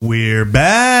We're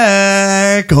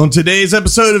back. On today's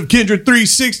episode of Kindred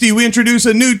 360, we introduce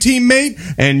a new teammate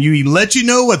and we let you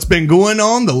know what's been going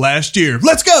on the last year.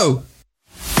 Let's go.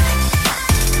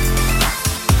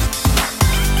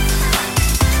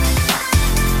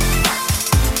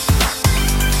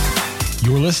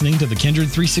 You're listening to the Kindred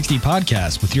 360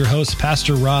 podcast with your hosts,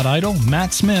 Pastor Rod Idle,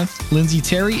 Matt Smith, Lindsay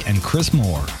Terry, and Chris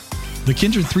Moore. The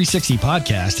Kindred 360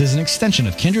 podcast is an extension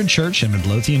of Kindred Church in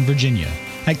Midlothian, Virginia.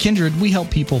 At Kindred, we help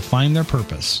people find their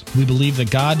purpose. We believe that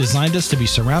God designed us to be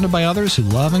surrounded by others who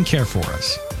love and care for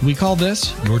us. We call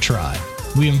this your tribe.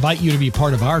 We invite you to be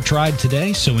part of our tribe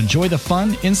today, so enjoy the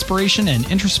fun, inspiration, and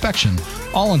introspection,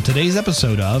 all in today's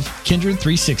episode of Kindred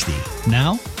 360.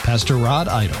 Now, Pastor Rod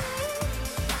Idle.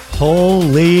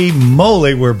 Holy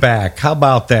moly, we're back. How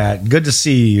about that? Good to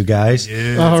see you guys.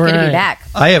 Yeah. All It's right. good to be back.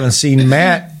 I haven't seen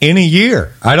Matt in a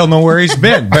year. I don't know where he's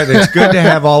been, but it's good to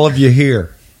have all of you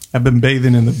here. I've been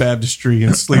bathing in the baptistry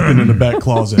and sleeping in the back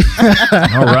closet.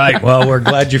 All right. Well, we're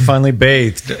glad you finally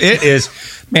bathed. It is,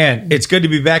 man, it's good to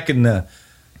be back in the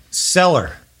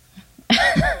cellar.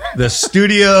 The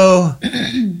Studio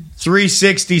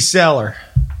 360 cellar.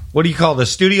 What do you call it? The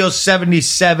Studio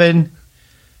 77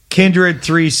 Kindred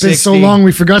 360. Been so long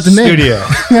we forgot the name. Studio.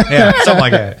 Yeah, something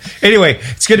like that. Anyway,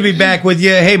 it's good to be back with you.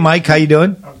 Hey, Mike, how you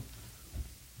doing?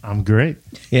 I'm great.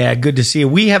 Yeah, good to see you.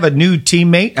 We have a new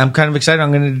teammate. I'm kind of excited. I'm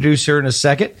going to introduce her in a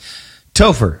second.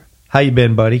 Topher, how you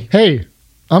been, buddy? Hey,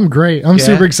 I'm great. I'm Yeah?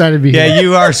 super excited to be here. Yeah,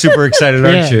 you are super excited,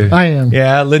 aren't Yeah, you? I am.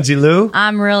 Yeah, Lindsay Lou?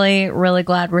 I'm really, really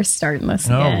glad we're starting this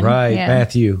again. All right, Yeah.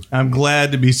 Matthew. I'm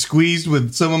glad to be squeezed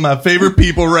with some of my favorite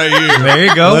people right here. There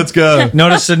you go. Let's go.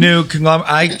 Notice the new conglomerate.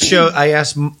 I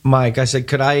asked Mike, I said,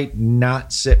 could I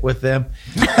not sit with them?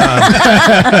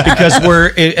 Because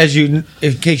we're, as you,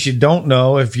 in case you don't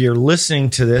know, if you're listening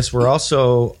to this, we're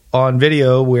also on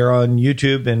video. We're on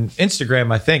YouTube and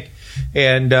Instagram, I think.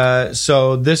 And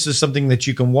so this is something that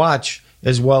you can watch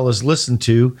as well as listen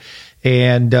to.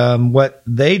 And what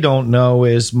they don't know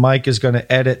is Mike is going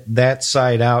to edit that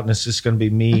side out, and it's just going to be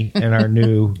me and our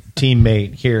new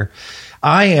teammate here.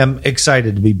 I am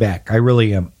excited to be back. I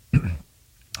really am.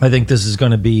 I think this is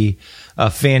going to be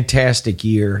a fantastic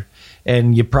year.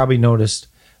 And you probably noticed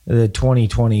that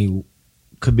 2020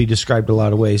 could be described a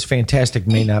lot of ways. Fantastic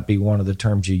may not be one of the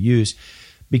terms you use.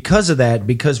 Because of that,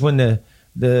 because when the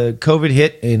COVID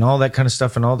hit and all that kind of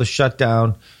stuff and all the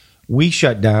shutdown, we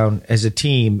shut down as a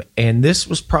team. And this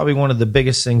was probably one of the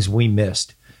biggest things we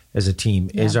missed as a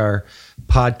team is our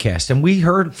podcast. And we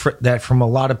heard that from a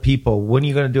lot of people. When are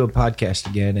you going to do a podcast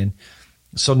again? And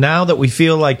so now that we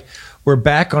feel like we're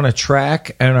back on a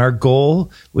track, and our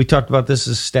goal, we talked about this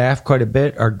as staff quite a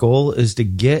bit, our goal is to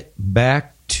get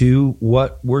back to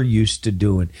what we're used to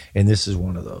doing. And this is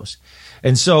one of those.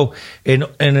 And so in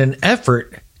an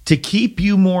effort to keep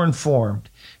you more informed,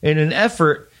 in an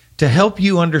effort to help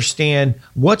you understand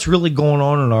what's really going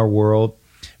on in our world,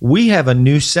 we have a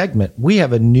new segment. We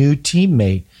have a new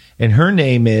teammate, and her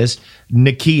name is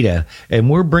Nikita, and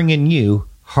we're bringing you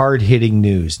hard-hitting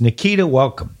news. Nikita,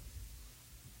 welcome.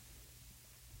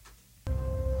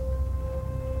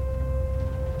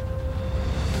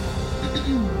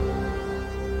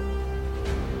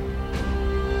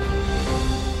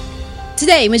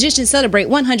 Today, magicians celebrate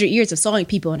 100 years of sawing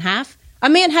people in half. A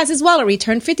man has his wallet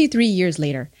returned 53 years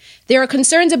later. There are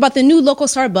concerns about the new local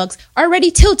Starbucks already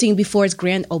tilting before its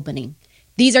grand opening.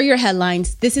 These are your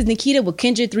headlines. This is Nikita with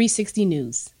Kindred 360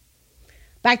 News.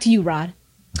 Back to you, Rod.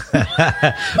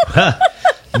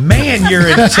 Man, you're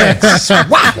intense.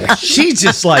 Wow. She's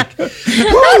just like,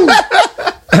 woo.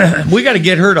 We got to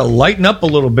get her to lighten up a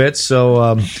little bit.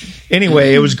 So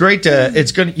anyway, it was great you're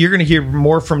going to hear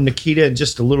more from Nikita in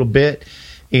just a little bit.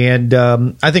 And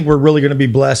I think we're really going to be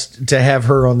blessed to have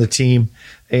her on the team.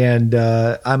 And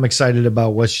I'm excited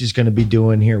about what she's going to be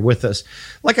doing here with us.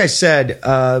 Like I said,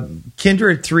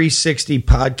 Kindred 360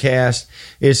 podcast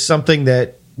is something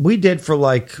that we did for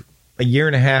like a year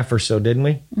and a half or so, didn't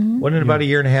we? Mm-hmm. Wasn't it about a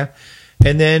year and a half?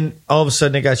 And then all of a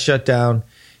sudden it got shut down.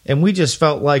 And we just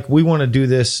felt like we want to do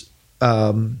this.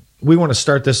 We want to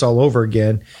start this all over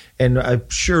again. And I'm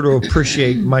sure to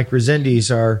appreciate Mike Resendiz,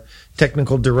 our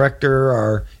technical director,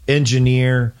 our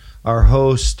engineer, our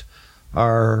host,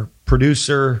 our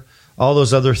producer, all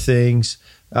those other things,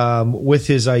 with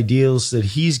his ideals that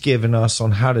he's given us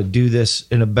on how to do this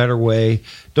in a better way.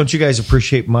 Don't you guys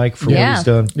appreciate Mike for what he's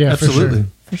done? Yeah, Absolutely.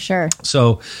 For sure.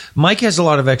 So Mike has a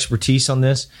lot of expertise on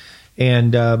this.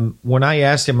 And when I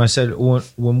asked him, I said,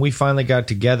 when we finally got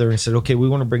together and said, okay, we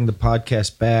want to bring the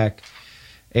podcast back.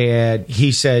 And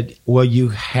he said, well, you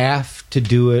have to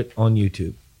do it on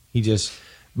YouTube. He just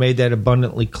made that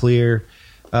abundantly clear.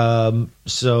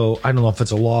 So I don't know if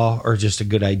it's a law or just a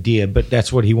good idea, but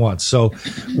that's what he wants. So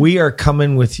we are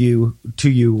coming to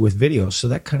you with videos. So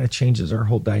that kind of changes our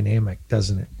whole dynamic,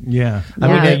 doesn't it? Yeah. I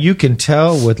Yeah. mean, you can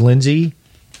tell with Lindsay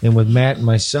and with Matt and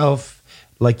myself,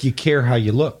 like you care how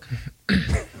you look.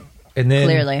 And then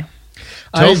Clearly.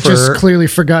 I Topher- just clearly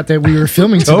forgot that we were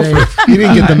filming today. He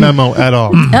didn't get the memo at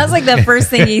all. That was like the first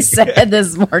thing he said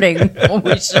this morning when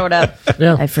we showed up.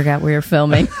 Yeah. I forgot we were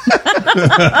filming.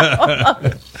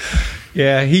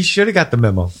 Yeah, he should have got the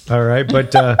memo. All right,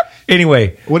 but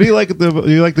anyway, What do you like?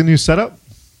 You like the new setup?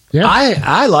 Yeah.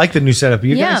 I like the new setup.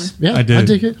 You Yeah. guys, Yeah, I did. I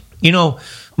dig it. you know,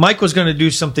 Mike was going to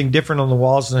do something different on the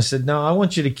walls, and I said, no, I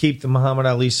want you to keep the Muhammad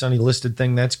Ali Sonny listed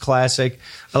thing. That's classic.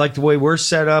 I like the way we're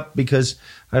set up because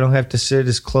I don't have to sit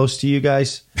as close to you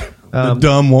guys. The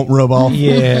dumb won't rub off.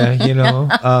 Yeah, you know,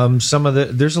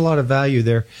 there's a lot of value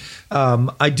there.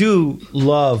 I do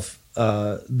love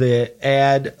the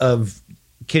ad of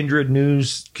Kindred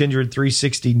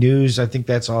 360 News. I think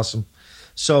that's awesome.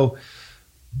 So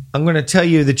I'm going to tell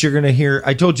you that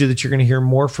I told you that you're going to hear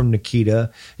more from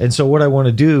Nikita. And so what I want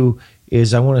to do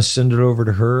is I want to send it over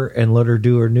to her and let her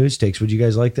do her news takes. Would you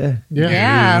guys like that? Yeah.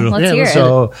 Yeah, let's Yeah, hear it.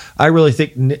 So I really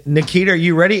think, Nikita, are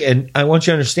you ready? And I want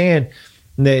you to understand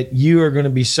that you are going to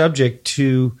be subject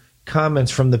to comments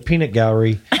from the peanut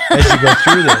gallery as you go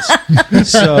through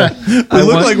this. So We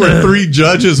look like we're three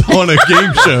judges on a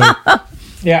game show.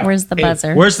 Yeah. Where's the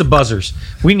buzzer? Where's the buzzers?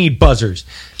 We need buzzers.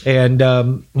 And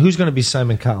who's going to be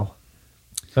Simon Cowell?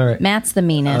 All right. Matt's the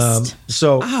meanest.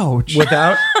 So Ouch.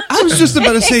 without I was just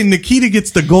about to say Nikita gets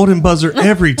the golden buzzer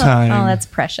every time. Oh, that's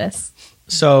precious.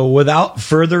 without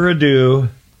further ado,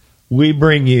 we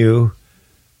bring you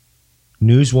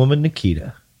newswoman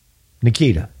Nikita.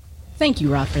 Nikita. Thank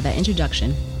you, Rod, for that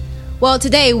introduction. Well,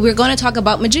 today we're going to talk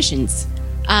about magicians.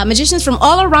 Magicians from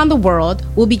all around the world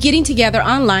will be getting together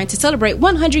online to celebrate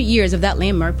 100 years of that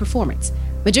landmark performance.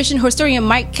 Magician historian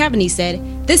Mike Cavaney said,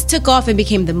 "This took off and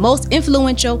became the most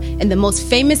influential and the most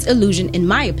famous illusion, in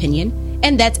my opinion,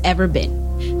 and that's ever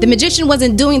been. The magician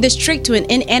wasn't doing this trick to an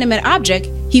inanimate object,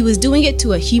 he was doing it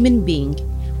to a human being,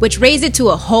 which raised it to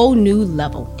a whole new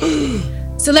level."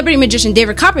 Celebrity magician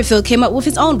David Copperfield came up with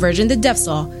his own version, the Death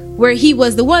Saw, where he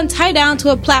was the one tied down to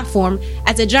a platform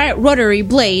as a giant rotary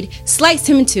blade sliced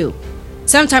him in two.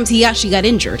 Sometimes he actually got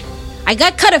injured. "I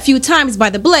got cut a few times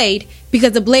by the blade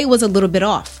because the blade was a little bit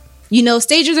off. You know,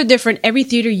 stages are different every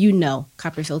theater you know,"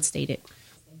 Copperfield stated.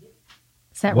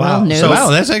 Is that Wow. real news? So- Wow,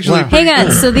 that's actually Hang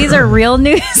on. So these are real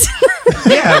news?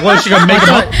 Yeah, well, she's going to make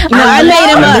them up. No, I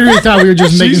made him I up. literally thought we were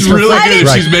just making She's stuff really up. good.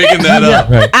 Right. She's making that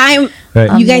up. I'm.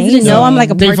 Right. You guys didn't know I'm like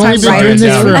a They've part-time only been writer. doing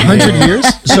this now. for 100 years.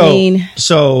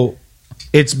 So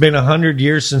it's been 100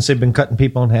 years since they've been cutting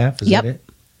people in half. Is Yep. that it?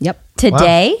 Yep.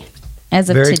 Today? As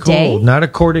of Very today? cool. Not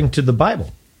according to the Bible.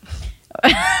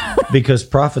 Because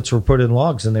prophets were put in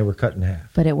logs and they were cut in half.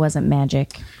 But it wasn't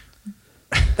magic.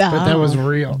 But that was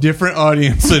real. Different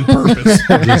audience and purpose.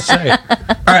 Just say it.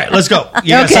 All right, let's go.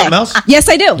 You got Okay. something else? Yes,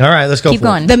 I do. All right, let's go. Keep for it.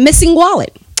 going. The missing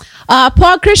wallet.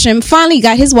 Paul Christian finally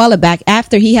got his wallet back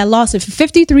after he had lost it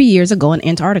 53 years ago in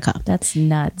Antarctica. That's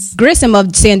nuts. Grissom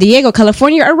of San Diego,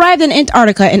 California, arrived in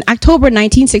Antarctica in October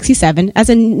 1967 as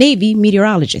a Navy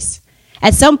meteorologist.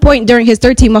 At some point during his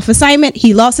 13-month assignment,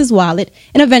 he lost his wallet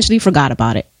and eventually forgot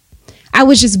about it. "I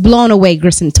was just blown away,"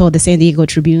 Grissom told the San Diego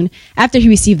Tribune after he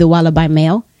received the wallet by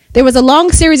mail. "There was a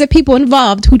long series of people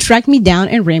involved who tracked me down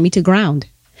and ran me to ground."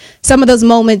 Some of those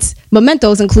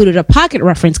mementos included a pocket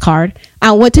reference card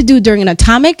on what to do during an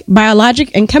atomic, biologic,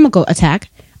 and chemical attack,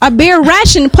 a bear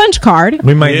ration punch card,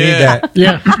 We might need Yeah. that.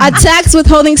 Yeah. a tax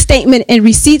withholding statement, and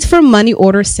receipts for money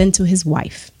orders sent to his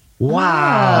wife.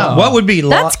 Wow. What would be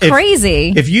That's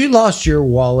crazy. If you lost your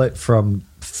wallet from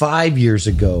 5 years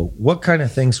ago, what kind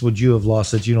of things would you have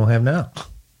lost that you don't have now?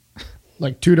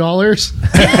 Like $2.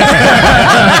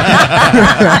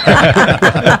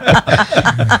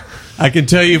 I can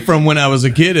tell you from when I was a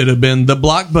kid, it'd have been the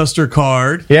Blockbuster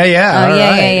card. Yeah. Oh,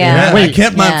 yeah. I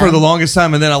kept mine Yeah. for the longest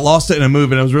time, and then I lost it in a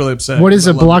movie, and I was really upset. What is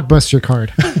I a love Blockbuster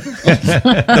card?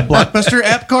 the Blockbuster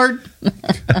app card?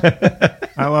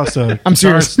 I lost a I'm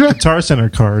serious. Guitar Center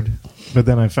card, but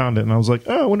then I found it and I was like,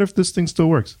 oh, I wonder if this thing still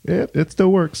works. Yeah, it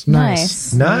still works.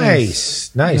 Nice. Nice.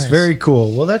 Very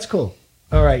cool. Well, that's cool.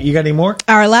 All right. You got any more?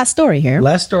 Our last story here.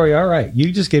 Last story. All right.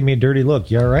 You just gave me a dirty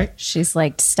look. You all right? She's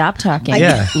like, stop talking.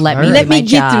 Yeah. Let All me right. do Let my me get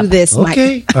job. through this, Mike.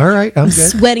 Okay. All right. I'm I'm good.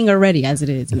 sweating already as it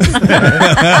is. It's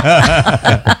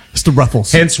the ruffles.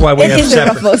 Hence why we It have is the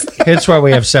separate. ruffles. Hence why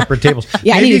we have separate tables.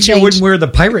 Yeah, I Maybe need to if you change. wouldn't wear the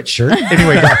pirate shirt.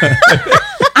 Anyway, go.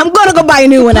 I'm going to go buy a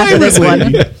new one after this one.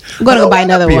 I'm going to go buy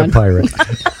another Be a one. pirate.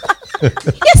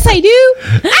 Yes, I do.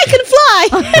 I can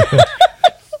fly.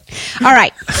 All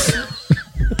right.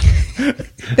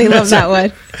 They love that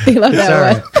one. They love It's that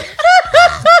all one.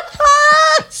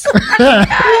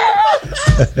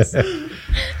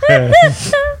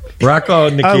 Rocco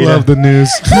and Nikita. I love the news.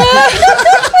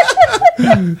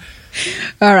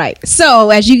 All right. So,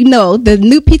 as you know, the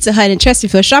new Pizza Hut in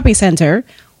Chesterfield Shopping Center.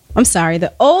 I'm sorry,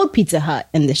 the old Pizza Hut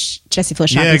in the Chesterfield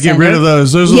Shopping Yeah, Center. get rid of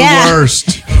those. Those are Yeah. the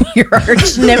worst. Your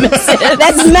arch nemesis.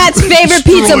 That's Matt's favorite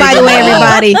pizza, by the way,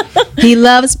 everybody. He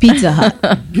loves Pizza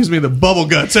Hut. Gives me the bubble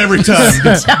guts every time.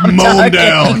 Gets mown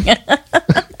down.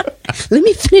 Let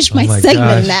me finish my, Oh my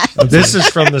segment, gosh. Matt. This is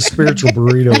from the spiritual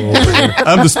burrito over here.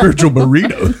 I'm the spiritual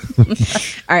burrito.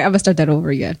 All right, I'm going to start that over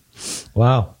again.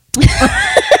 Wow.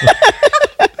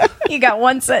 You got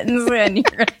one sentence in. You're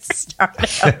going to start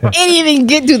out. Didn't even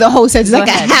get through the whole sentence, Go like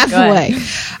ahead, a go halfway.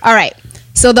 ahead. All right.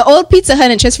 So the old Pizza Hut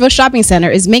in Chesterfield Shopping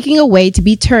Center is making a way to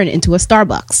be turned into a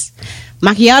Starbucks.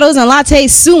 Macchiatos and lattes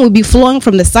soon will be flowing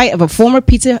from the site of a former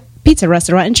pizza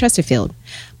restaurant in Chesterfield.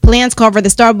 Plans call for the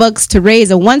Starbucks to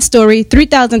raise a one-story,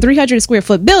 3,300 square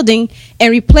foot building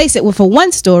and replace it with a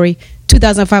one-story,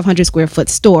 2,500 square foot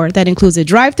store that includes a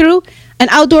drive-through, an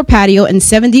outdoor patio, and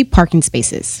 70 parking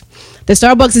spaces. The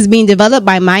Starbucks is being developed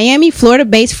by Miami,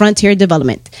 Florida-based Frontier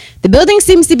Development. The building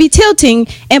seems to be tilting,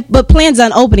 but plans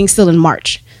on opening still in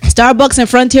March. Starbucks and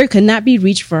Frontier could not be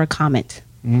reached for a comment.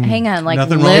 Hang on, like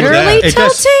Nothing wrong with literally that. It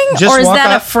just- tilting? just Or is walk that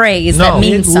a out- phrase No, that It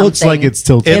means something? looks like it's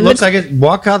tilted. It looks like it.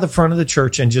 Walk out the front of the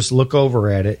church and just look over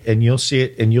at it, and you'll see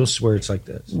it, and you'll swear it's like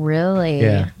this. Really?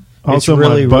 Yeah. Also, It's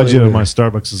really, my budget really of my weird.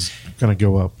 Starbucks is going to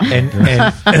go up. And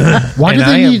Why do And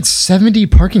I they am- need 70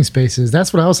 parking spaces?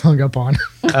 That's what I was hung up on.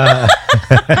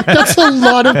 That's a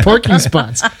lot of parking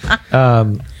spots.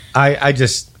 That's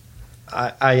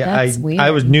I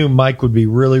weird. knew Mike would be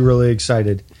really, really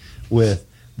excited with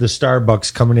the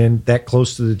Starbucks coming in that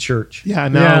close to the church. Yeah,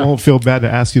 now Yeah. I won't feel bad to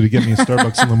ask you to get me a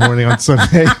Starbucks in the morning on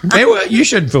Sunday. Hey, well, you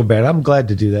shouldn't feel bad. I'm glad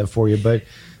to do that for you. But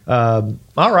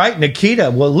all right,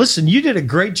 Nikita. Well, listen, you did a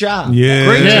great job. Yeah.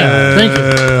 Great job. Yeah, thank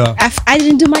you. I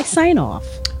didn't do my sign-off.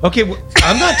 Okay, well,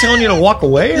 I'm not telling you to walk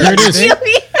away. Or There it is.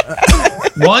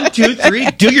 anything. 1, 2,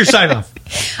 3. Do your sign off.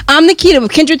 I'm Nikita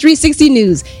with Kindred 360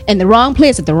 News, in the wrong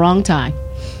place at the wrong time.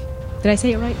 Did I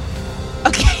say it right?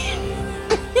 Okay.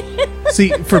 See,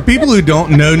 for people who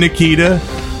don't know Nikita,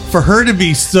 for her to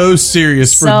be so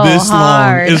serious for So this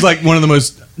hard. long is like one of the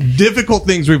most difficult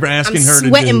things we've asking I'm her to do.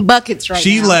 sweating buckets right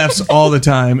She now. laughs all the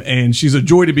time, and she's a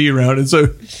joy to be around. And so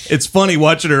it's funny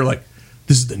watching her like,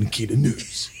 this is the Nikita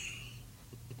News.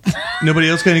 Nobody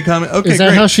else got any comment? Okay, Is that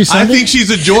great. how she I sounded? think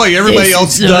she's a joy. Everybody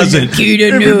else doesn't.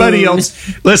 Everybody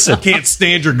else Listen, can't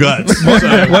stand your guts.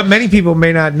 what many people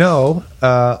may not know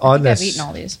on I've this, eaten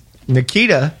all these.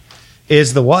 Nikita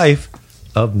is the wife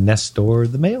of Nestor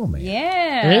the mailman.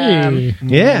 Yeah. Hey.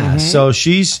 Yeah, so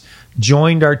she's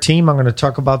joined our team. I'm going to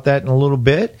talk about that in a little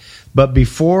bit. But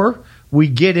before we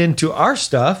get into our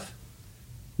stuff,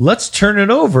 let's turn it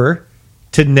over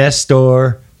to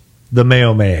Nestor the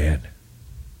mailman.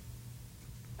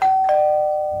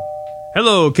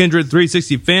 Hello, Kindred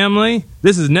 360 family.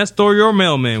 This is Nestor, your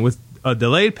mailman, with a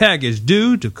delayed package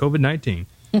due to COVID-19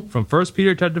 from 1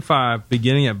 Peter chapter 5,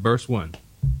 beginning at verse 1.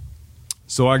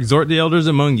 So I exhort the elders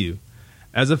among you,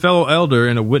 as a fellow elder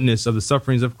and a witness of the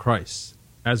sufferings of Christ,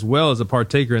 as well as a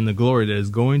partaker in the glory that is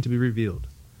going to be revealed.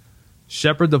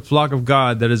 Shepherd the flock of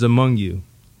God that is among you,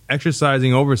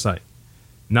 exercising oversight,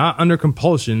 not under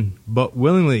compulsion, but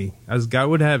willingly, as God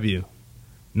would have you,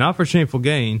 not for shameful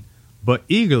gain, but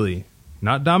eagerly,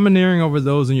 not domineering over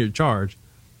those in your charge,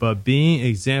 but being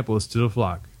examples to the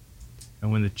flock.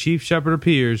 And when the chief shepherd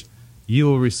appears, you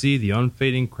will receive the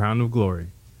unfading crown of glory.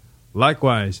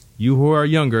 Likewise, you who are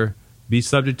younger, be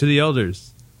subject to the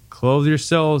elders. Clothe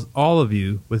yourselves, all of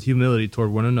you, with humility toward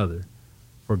one another.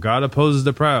 For God opposes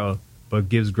the proud, but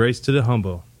gives grace to the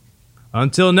humble.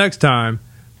 Until next time,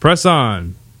 press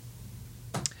on.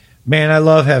 Man, I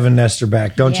love having Nestor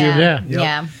back, don't you? Yeah.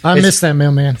 Yeah. I It's- miss that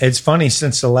mailman. It's funny,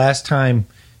 since the last time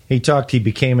he talked, he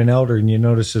became an elder, and you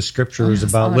notice the scripture was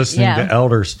about listening yeah. to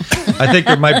elders. I think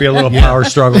there might be a little power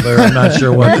struggle there. I'm not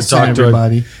sure what to talk to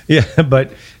everybody. Yeah,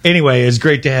 but anyway, it's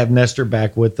great to have Nestor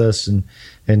back with us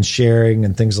and sharing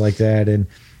and things like that. And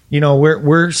you know,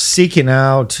 we're seeking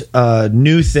out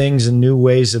new things and new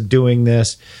ways of doing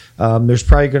this. There's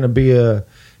probably going to be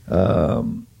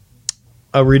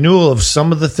a renewal of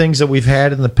some of the things that we've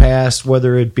had in the past,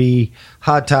 whether it be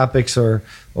hot topics or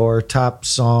top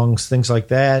songs, things like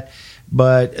that.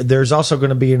 But there's also going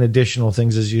to be an additional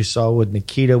things, as you saw with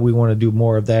Nikita. We want to do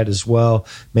more of that as well.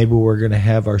 Maybe we're going to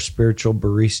have our spiritual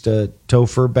barista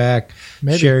Topher back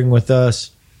Maybe. sharing with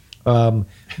us.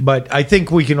 But I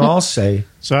think we can all say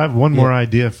So I have one more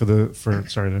idea for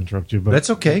sorry to interrupt you, but that's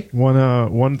okay.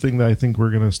 One thing that I think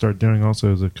we're going to start doing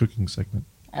also is a cooking segment.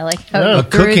 I like how you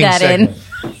threw cooking that in.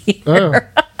 Oh,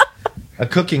 A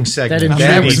cooking segment.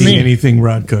 That I'm was not me. eating anything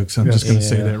Rod cooks. I'm just going to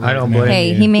say Yeah, that right I don't now. blame Hey,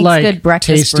 you. he makes like good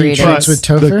breakfast tasty burritos. treats with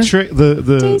tofu.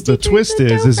 The twist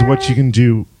is what you can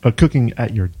do cooking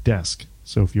at your desk.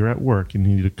 So if you're at work and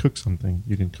you need to cook something,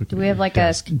 you can cook it. Do we at have your like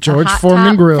desk. a George hot Foreman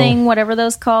top grill. thing, whatever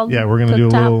those called? Yeah, we're gonna do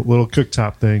a Cooktop? little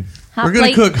cooktop thing. Hot We're going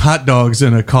to plate? cook hot dogs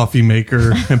in a coffee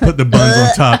maker and put the buns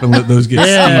on top and let those get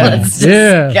Yeah, steamed.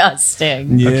 yeah.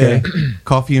 Disgusting. Yeah. Okay.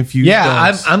 Coffee infused Yeah,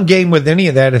 dogs. I'm game with any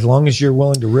of that as long as you're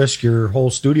willing to risk your whole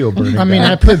studio burning. I mean,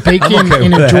 down. I put bacon I'm okay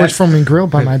in with a that. George Foreman grill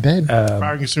by my bed.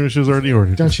 Fire extinguisher is already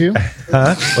ordered. Don't you?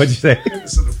 Huh? What'd you say?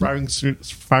 So the fire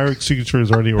extinguisher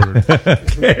is already ordered.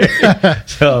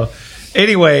 So,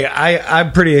 anyway,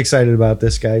 I'm pretty excited about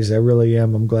this, guys. I really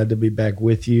am. I'm glad to be back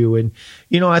with you. And,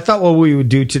 I thought what we would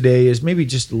do today is maybe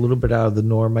just a little bit out of the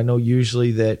norm. I know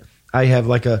usually that I have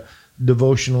like a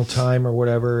devotional time or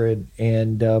whatever,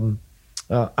 and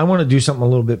I want to do something a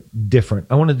little bit different.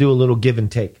 I want to do a little give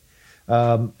and take.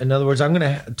 In other words, I'm going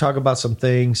to talk about some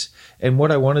things, and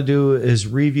what I want to do is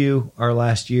review our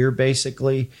last year,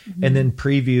 basically, and then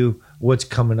preview what's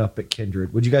coming up at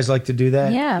Kindred. Would you guys like to do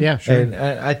that? Yeah. Yeah, sure. And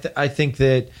I think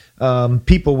that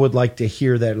people would like to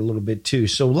hear that a little bit too.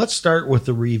 So let's start with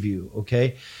the review,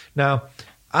 okay? Now,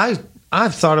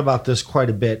 I've thought about this quite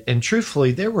a bit, and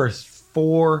truthfully, there were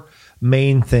 4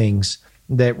 main things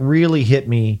that really hit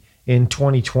me in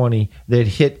 2020 that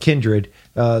hit Kindred,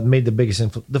 made the biggest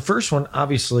influence. The first one,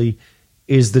 obviously,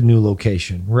 is the new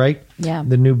location, right? Yeah.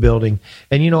 The new building.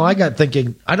 And, I got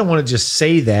thinking, I don't want to just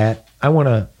say that. I want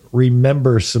to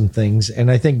remember some things.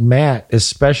 And I think Matt,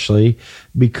 especially,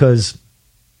 because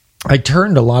I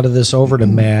turned a lot of this over to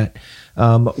Matt.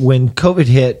 When COVID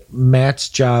hit, Matt's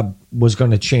job was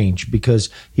going to change because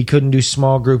he couldn't do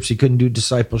small groups. He couldn't do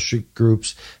discipleship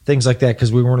groups, things like that,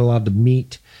 because we weren't allowed to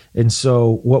meet. And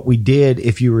so what we did,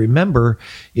 if you remember,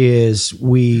 is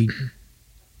we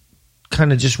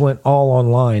kind of just went all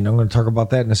online. I'm going to talk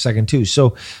about that in a second too.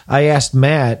 So I asked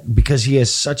Matt, because he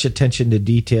has such attention to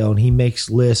detail and he makes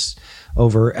lists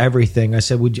over everything. I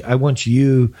said, I want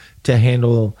you to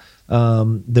handle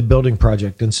the building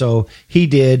project. And so he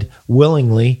did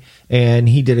willingly, and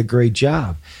he did a great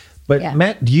job. But Yeah.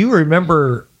 Matt, do you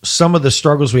remember some of the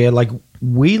struggles we had? Like,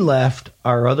 we left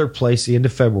our other place the end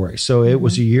of February. So it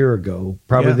was a year ago,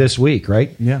 probably Yeah. this week,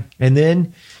 right? Yeah. And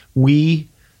then we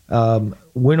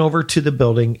went over to the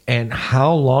building, and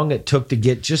how long it took to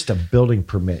get just a building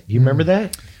permit. You remember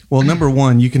that? Well, number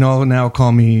one, you can all now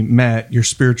call me Matt, your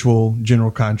spiritual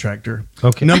general contractor.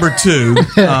 Okay. Number 2,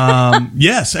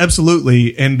 yes,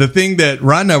 absolutely. And the thing that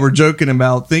Rod and I were joking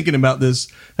about, thinking about this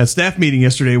at staff meeting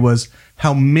yesterday, was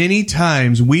how many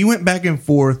times we went back and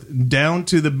forth down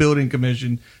to the building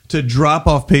commission to drop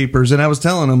off papers. And I was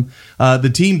telling them, the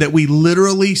team, that we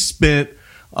literally spent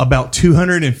about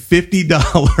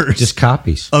 $250 Just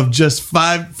copies. of just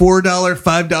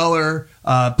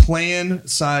 $5 plan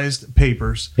sized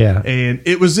papers. Yeah. And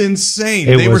it was insane.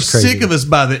 It They were was crazy. sick of us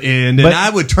by the end. And But- I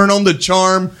would turn on the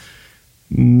charm,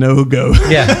 no go.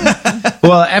 Yeah.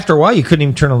 Well, after a while, you couldn't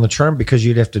even turn on the charm because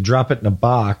you'd have to drop it in a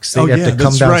box. They'd Oh, have yeah, to come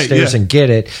that's right, downstairs yeah. and get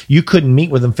it. You couldn't meet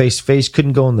with them face to face,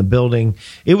 couldn't go in the building.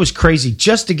 It was crazy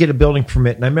just to get a building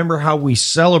permit. And I remember how we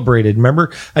celebrated.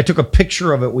 Remember, I took a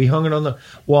picture of it. We hung it on the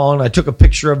wall, and I took a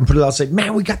picture of it and put it out. Said,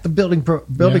 "Man, we got the building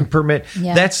permit."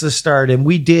 Yeah. That's the start. And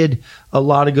we did a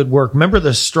lot of good work. Remember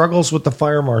the struggles with the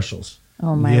fire marshals?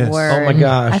 Oh, my Yes. word. Oh, my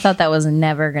gosh. I thought that was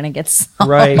never going to get solved.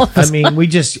 Right. I mean,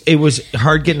 it was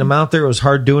hard getting them out there. It was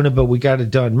hard doing it, but we got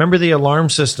it done. Remember the alarm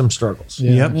system struggles?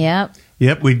 Yep. Yep.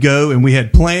 Yep. We'd go and we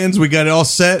had plans. We got it all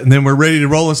set, and then we're ready to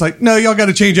roll. It's like, no, y'all got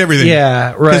to change everything.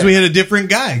 Yeah, right. Because we had a different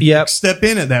guy Yep. step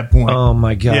in at that point. Oh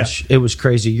my gosh, It was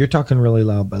crazy. You're talking really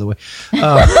loud, by the way.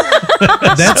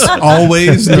 That's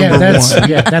always number one.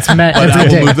 That's Matt But I every will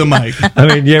day. move the mic. I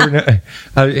mean, you ever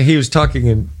know, he was talking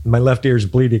and my left ear is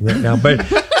bleeding right now. But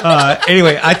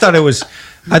anyway, I thought it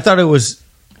was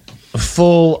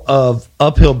full of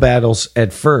uphill battles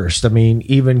at first. I mean,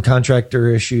 even contractor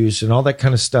issues and all that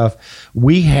kind of stuff.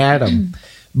 We had them,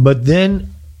 but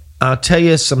then I'll tell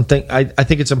you something. I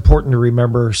think it's important to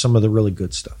remember some of the really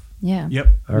good stuff. Yeah. Yep.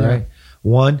 All right.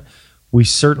 One, we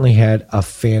certainly had a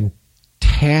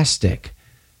fantastic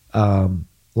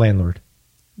landlord.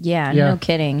 Yeah. Yeah. No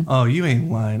kidding. Oh, you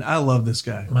ain't lying. I love this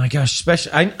guy. My gosh,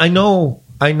 especially I know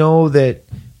that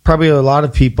probably a lot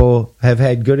of people have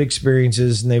had good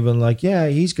experiences and they've been like, yeah,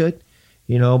 he's good,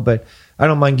 but I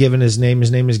don't mind giving his name.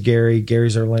 His name is Gary.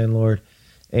 Gary's our landlord,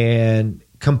 and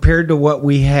compared to what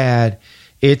we had,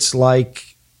 it's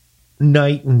like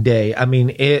night and day. I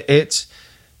mean, it's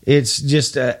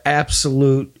just an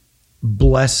absolute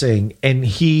blessing. And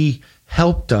he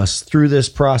helped us through this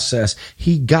process.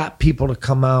 He got people to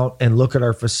come out and look at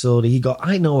our facility. He go,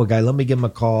 I know a guy, let me give him a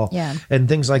call. Yeah. And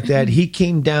things like that. He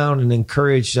came down and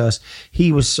encouraged us.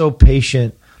 He was so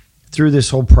patient through this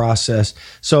whole process.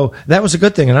 So that was a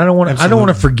good thing. And I don't want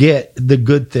to forget the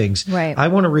good things. Right. I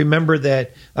want to remember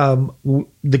that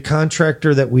the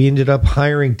contractor that we ended up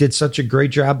hiring did such a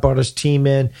great job, brought his team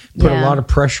in, put a Yeah. lot of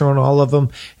pressure on all of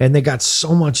them, and they got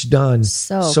so much done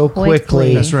So quickly.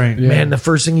 quickly. That's right. Man, the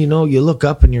first thing you know, you look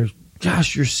up and you're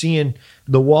seeing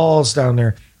the walls down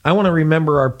there. I want to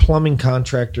remember our plumbing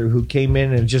contractor who came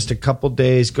in just a couple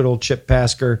days, good old Chip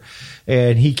Pasker,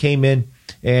 and he came in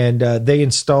and they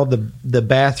installed the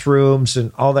bathrooms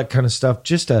and all that kind of stuff.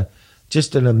 Just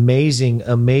an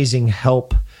amazing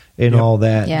help in all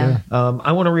that. Yeah.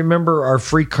 I want to remember our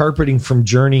free carpeting from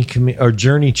Journey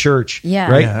Church. Yeah.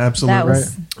 Right. Yeah, absolutely. That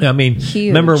was I mean, huge.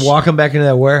 remember walking back into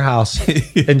that warehouse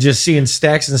and just seeing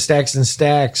stacks and stacks and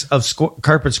stacks of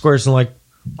carpet squares and like,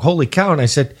 holy cow. And I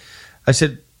said,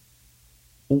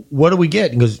 what do we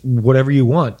get? He goes, whatever you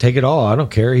want, take it all. I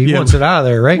don't care. He Yeah. wants it out of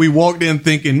there, right? We walked in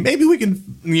thinking maybe we can,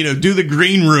 do the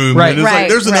green room. Right. And it's Right, like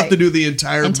there's enough right. to do the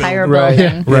entire building. Right,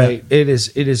 building. right. It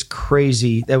is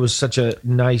crazy. That was such a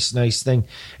nice thing.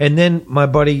 And then my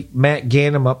buddy Matt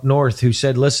Ganem up north, who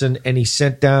said, "Listen," and he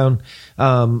sent down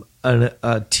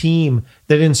a team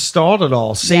that installed it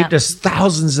all, saved Yeah. us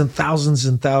thousands and thousands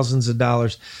and thousands of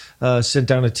dollars. Sent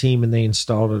down a team and they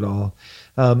installed it all.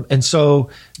 And so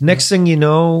next thing you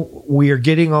know, we are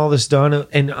getting all this done.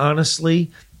 And honestly,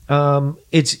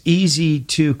 it's easy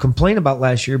to complain about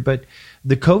last year, but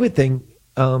the COVID thing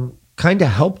kind of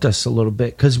helped us a little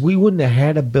bit because we wouldn't have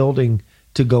had a building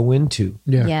to go into.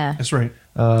 Yeah. That's right.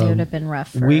 It would have been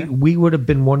rough. For, We would have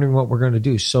been wondering what we're going to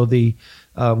do. So the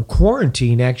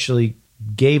quarantine actually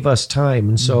gave us time.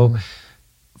 And so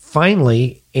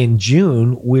finally in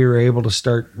June, we were able to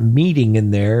start meeting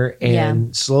in there,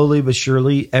 and slowly but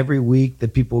surely every week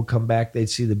that people would come back, they'd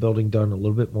see the building done a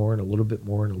little bit more and a little bit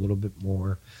more and a little bit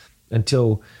more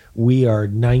until we are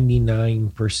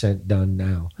 99% done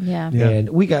now. Yeah. And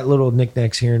we got little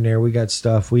knickknacks here and there. We got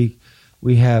stuff. We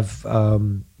have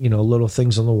little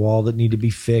things on the wall that need to be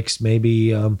fixed.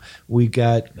 Maybe we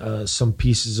got some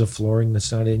pieces of flooring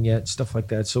that's not in yet, stuff like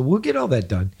that. So we'll get all that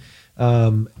done.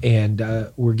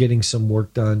 And we're getting some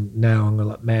work done now. I'm going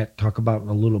to let Matt talk about it in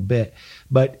a little bit.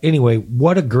 But anyway,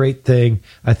 what a great thing.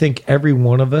 I think every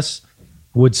one of us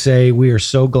would say we are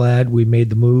so glad we made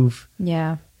the move.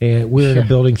 Yeah. And we're in a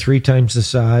building 3 times the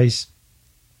size.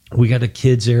 We got a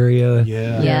kids area.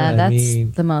 Yeah.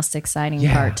 That's the most exciting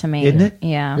part to me. Isn't it?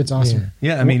 Yeah. It's awesome.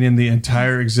 Yeah, I mean, in the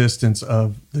entire existence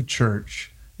of the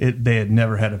church, they had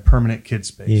never had a permanent kid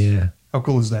space. Yeah. How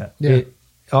cool is that? Yeah.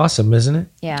 Awesome, isn't it?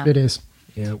 Yeah. It is.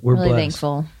 Yeah, we're really blessed.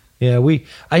 thankful. Yeah,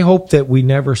 I hope that we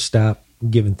never stop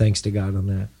giving thanks to God on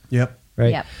that. Yep.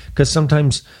 Right? Yep. Because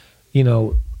sometimes,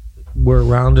 we're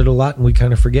around it a lot and we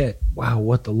kind of forget, wow,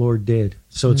 what the Lord did.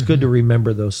 So it's good to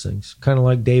remember those things. Kind of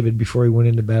like David before he went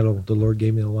into battle. The Lord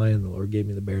gave me the lion, the Lord gave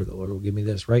me the bear, the Lord will give me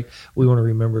this, right? We want to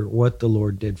remember what the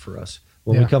Lord did for us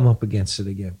when we come up against it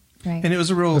again. Right. And it was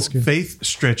a real faith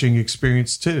stretching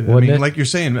experience too. Wasn't it? Like you're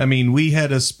saying, we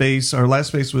had a space, our last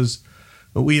space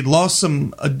we had lost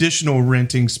some additional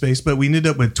renting space, but we ended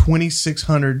up with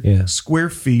 2,600 square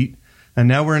feet. And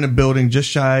now we're in a building just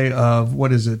shy of,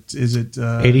 what is it? Is it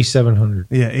 8,700.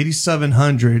 Yeah,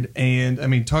 8,700.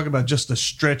 And talk about just a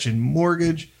stretch in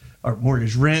mortgage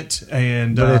rent.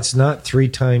 And But it's not 3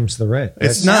 times the rent.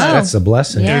 It's not. That's a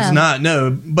blessing. Yeah. It's not,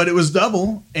 no, but it was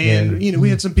double. And, we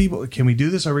had some people, can we do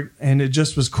this? And it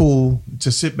just was cool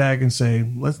to sit back and say,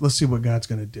 let's see what God's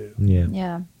going to do. Yeah.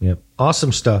 Yeah. Yep.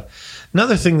 Awesome stuff.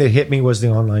 Another thing that hit me was the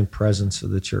online presence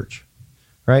of the church,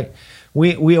 right?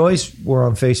 We always were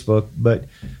on Facebook, but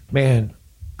man,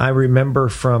 I remember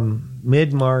from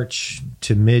mid-March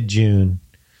to mid-June,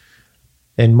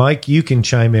 and Mike, you can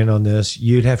chime in on this.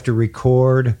 You'd have to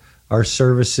record our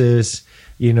services.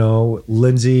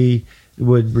 Lindsay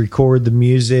would record the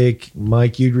music.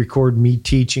 Mike, you'd record me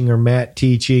teaching or Matt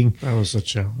teaching. That was a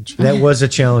challenge. That was a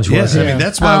challenge, Yes, wasn't it?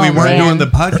 that's why we weren't doing the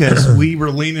podcast. We were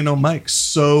leaning on Mike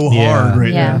so hard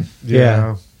right now.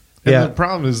 Yeah. And the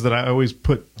problem is that I always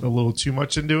put a little too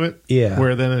much into it. Yeah.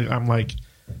 Where then I'm like,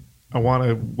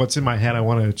 what's in my head, I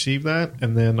want to achieve that.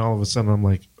 And then all of a sudden I'm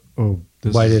like,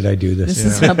 why did I do this? This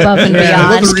is above and It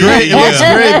beyond. looks great. It looks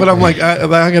great. But I'm like, I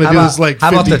got to do this like 50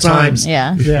 how about the times.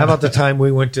 Yeah. How about the time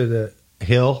we went to the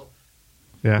hill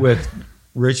Yeah. with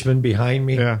Richmond behind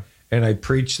me? Yeah. And I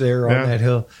preached there on Yeah. that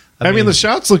hill. I mean, the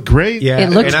shots look great. Yeah,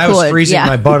 It looked and I was good, freezing yeah.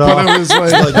 my butt But off. I was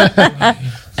like,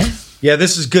 Yeah,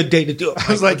 this is a good day to do it.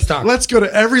 I was like, let's go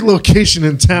to every location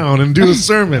in town and do a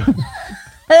sermon.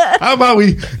 How about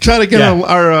we try to get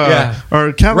Yeah.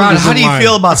 our calendars Ron, how in do you line?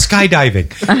 feel about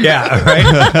skydiving? Yeah,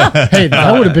 right. Hey,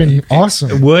 that would have been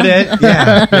awesome. Would it?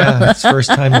 Yeah. It's the first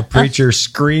time a preacher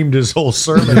screamed his whole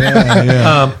sermon.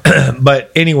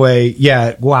 But anyway,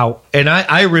 yeah, wow. And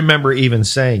I remember even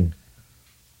saying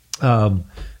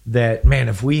that, man,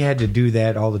 if we had to do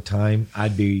that all the time,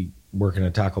 I'd be working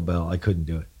at Taco Bell. I couldn't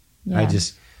do it. Yeah.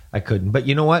 I couldn't. But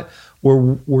you know what?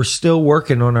 We're still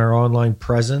working on our online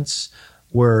presence.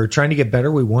 We're trying to get better.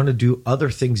 We want to do other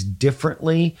things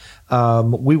differently.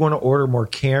 We want to order more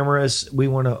cameras. We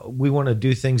want to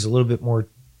do things a little bit more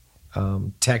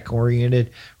tech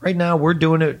oriented. Right now, we're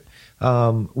doing it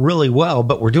really well,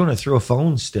 but we're doing it through a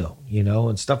phone still,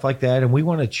 and stuff like that. And we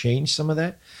want to change some of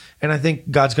that. And I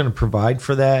think God's going to provide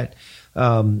for that.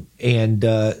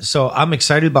 So I'm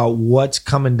excited about what's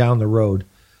coming down the road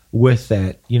with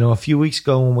that. A few weeks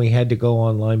ago when we had to go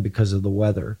online because of the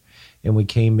weather, and we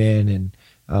came in and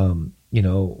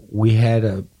we had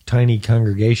a tiny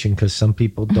congregation because some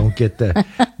people don't get the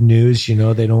news. They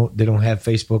don't have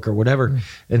Facebook or whatever,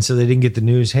 and so they didn't get the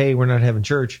news. Hey, we're not having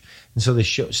church, and so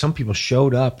some people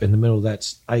showed up in the middle of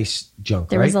that ice junk.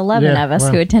 There right? was 11 Yeah, of us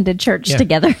wow. who attended church Yeah.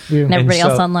 together, and everybody And so,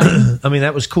 else online. I mean,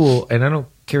 that was cool, and I don't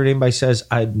care what anybody says.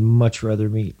 I'd much rather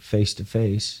meet face to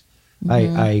face.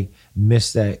 I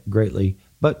miss that greatly,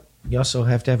 but you also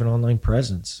have to have an online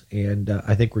presence, and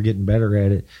I think we're getting better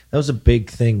at it. That was a big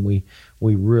thing we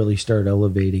really started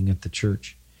elevating at the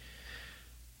church.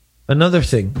 Another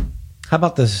thing, how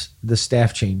about the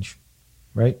staff change?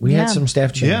 Right, we had Yeah. some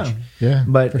staff change. Yeah,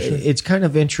 But for sure. it's kind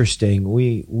of interesting.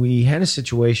 We had a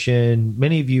situation.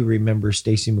 Many of you remember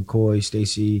Stacy McCoy.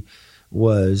 Stacy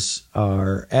was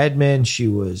our admin. She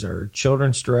was our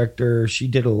children's director. She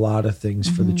did a lot of things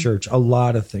for the church. A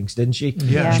lot of things, didn't she?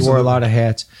 Yeah. She wore a lot of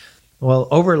hats. Well,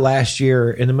 over last year,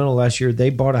 in the middle of last year, they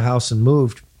bought a house and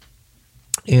moved.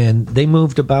 And they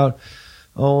moved about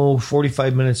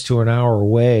 45 minutes to an hour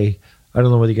away. I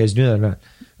don't know whether you guys knew that or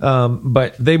not.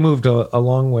 But they moved a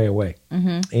long way away.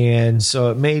 And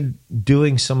so it made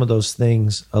doing some of those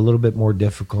things a little bit more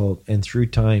difficult. And through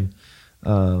time,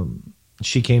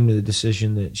 she came to the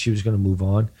decision that she was going to move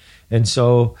on. And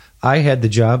so I had the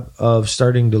job of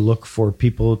starting to look for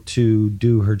people to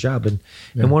do her job. And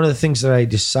one of the things that I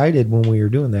decided when we were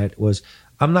doing that was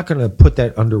I'm not going to put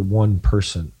that under one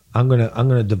person. I'm going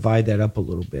to divide that up a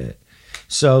little bit.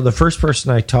 So the first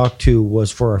person I talked to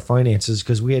was for our finances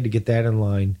because we had to get that in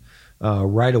line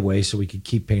right away so we could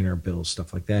keep paying our bills,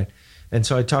 stuff like that. And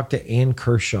so I talked to Ann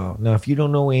Kershaw. Now, if you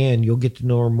don't know Ann, you'll get to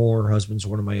know her more. Her husband's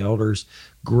one of my elders.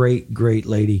 Great, great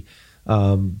lady.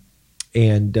 I'm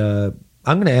going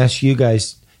to ask you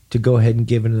guys to go ahead and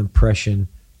give an impression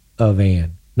of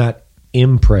Ann. Not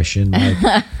impression, like,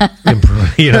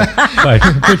 but, you know what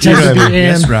I mean?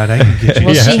 Yes, right. I can get you.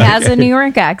 Well, she has a New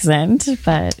York accent,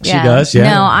 but She does,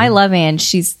 yeah. No, I love Anne.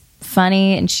 She's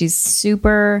funny and she's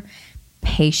super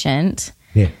patient.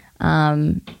 Yeah.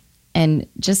 And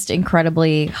just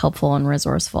incredibly helpful and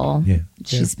resourceful. Yeah.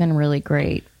 She's been really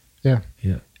great. Yeah.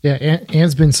 Yeah,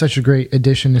 Anne's been such a great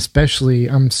addition, especially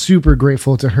I'm super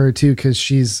grateful to her too because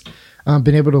she's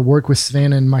been able to work with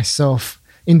Savannah and myself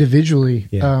individually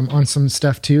on some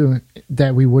stuff too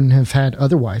that we wouldn't have had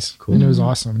otherwise. Cool. And it was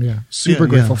awesome. Yeah, super Yeah,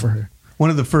 grateful yeah. for her. One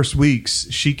of the first weeks,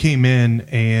 she came in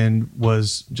and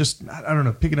was just, I don't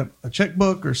know, picking up a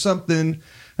checkbook or something.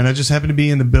 And I just happened to be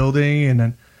in the building and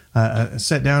then I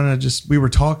sat down and we were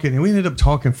talking and we ended up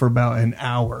talking for about an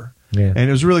hour. Yeah. And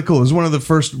it was really cool. It was one of the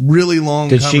first really long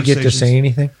Did she get to conversations. say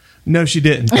anything? No, she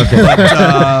didn't.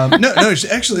 But, no. She,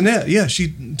 actually, no. Yeah,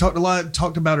 she talked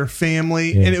talked about her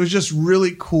family, and it was just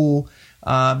really cool.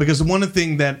 Because the one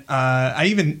thing that I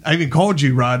even called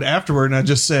you, Rod, afterward, and I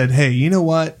just said, "Hey, you know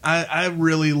what? I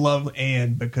really love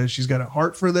Ann because she's got a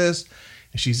heart for this,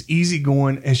 and she's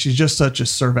easygoing, and she's just such a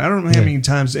servant. I don't know how many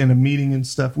times in a meeting and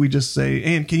stuff we just say,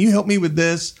 Ann, can you help me with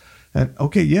this?" And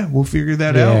okay, yeah, we'll figure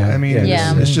that out. I mean,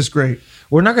 Yeah. it's just great.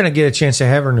 We're not going to get a chance to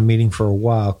have her in a meeting for a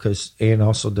while because Ann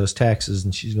also does taxes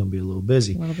and she's going to be a little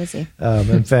busy. A little busy.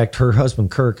 In fact, her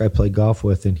husband Kirk, I play golf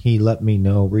with, and he let me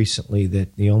know recently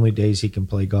that the only days he can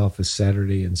play golf is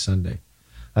Saturday and Sunday.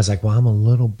 I was like, well, I'm a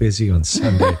little busy on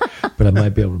Sunday, but I might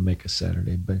be able to make a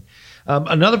Saturday. But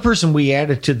another person we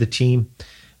added to the team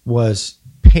was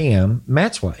Pam,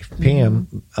 Matt's wife.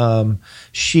 Pam,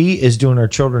 she is doing our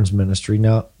children's ministry.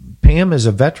 Now, Pam is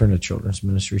a veteran of children's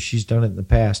ministry. She's done it in the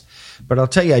past. But I'll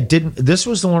tell you, this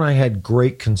was the one I had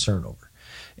great concern over.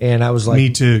 And I was like,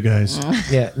 Me too, guys.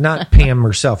 yeah, not Pam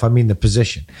herself. I mean the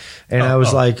position. And I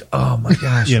was like, oh my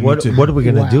gosh, Yeah, me what too. are we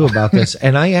going to do about this?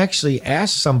 And I actually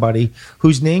asked somebody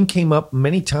whose name came up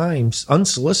many times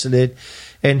unsolicited,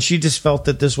 and she just felt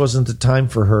that this wasn't the time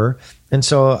for her. And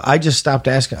so I just stopped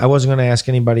asking. I wasn't going to ask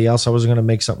anybody else. I wasn't going to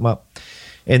make something up.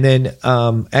 And then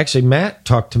actually Matt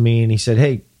talked to me and he said,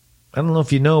 hey, I don't know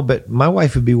if you know, but my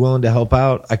wife would be willing to help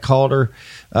out. I called her.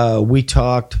 We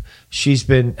talked. She's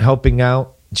been helping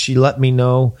out. She let me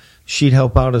know she'd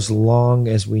help out as long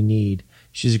as we need.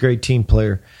 She's a great team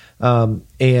player.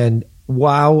 And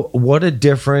wow, what a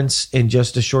difference in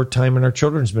just a short time in our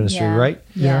children's ministry, Yeah. right?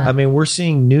 Yeah. I mean, we're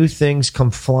seeing new things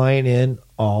come flying in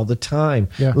all the time.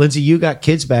 Yeah. Lindsay, you got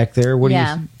kids back there. What do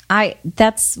you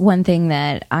That's one thing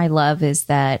that I love is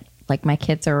that like my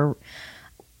kids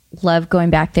love going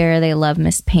back there. They love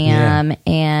Miss Pam,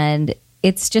 and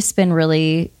it's just been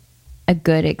really a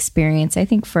good experience, I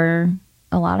think, for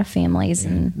a lot of families.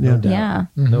 And No doubt. yeah,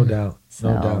 No doubt. No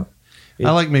So- doubt. I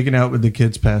like making out with the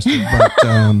kids, Pastor,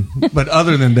 but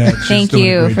other than that, she's thank doing a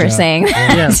you great for job. saying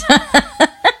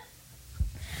that.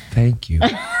 Thank you.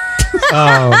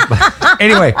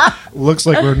 Anyway, Looks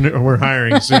like we're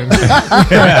hiring soon.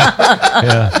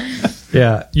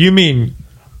 yeah. You mean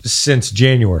since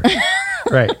January,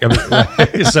 right? I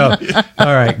mean, so,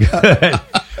 all right, good.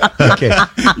 Okay.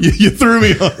 You threw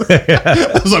me off.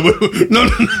 I was like,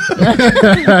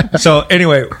 no. So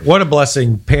anyway, what a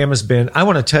blessing Pam has been. I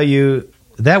want to tell you,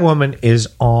 that woman is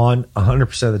on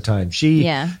 100% of the time.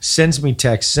 She sends me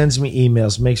texts, sends me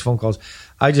emails, makes phone calls.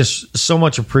 I just so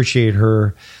much appreciate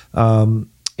her. And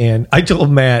I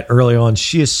told Matt early on,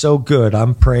 she is so good.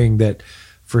 I'm praying that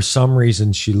for some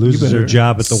reason she loses her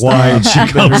job at the Y and she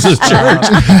comes to church.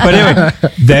 But anyway,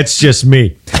 that's just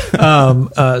me.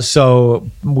 So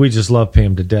we just love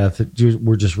Pam to death.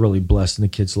 We're just really blessed, and the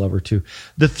kids love her too.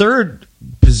 The third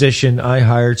position I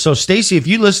hired. So Stacy, if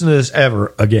you listen to this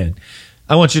ever again,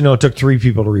 I want you to know it took 3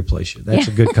 people to replace you. That's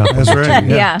a good compliment. That's right.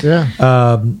 Yeah.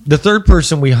 The third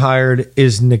person we hired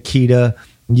is Nikita.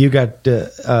 You got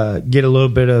to get a little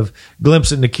bit of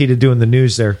glimpse of Nikita doing the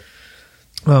news there.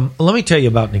 Let me tell you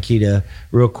about Nikita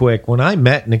real quick. When I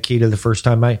met Nikita the first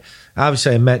time, I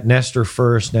met Nestor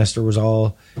first. Nestor was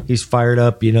he's fired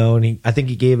up, and I think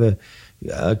he gave a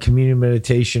communion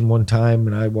meditation one time,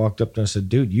 and I walked up to him and I said,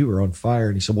 dude, you were on fire.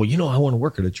 And he said, well, I want to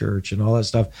work at a church and all that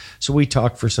stuff. So we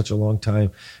talked for such a long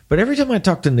time. But every time I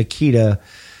talked to Nikita,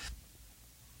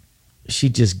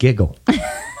 she'd just giggle.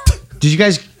 Did you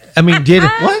guys,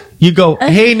 what? You go,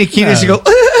 hey, Nikita. She go,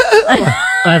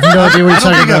 I have no idea what you're I don't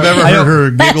talking think I've about. ever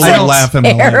heard her giggle That's or a laugh in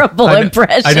my life. terrible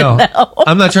impression. I know. though.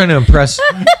 I'm not trying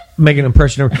to make an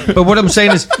impression of her. But what I'm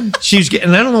saying is she was getting,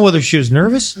 and I don't know whether she was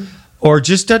nervous or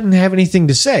just doesn't have anything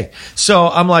to say. So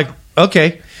I'm like,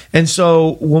 okay. And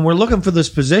so when we're looking for this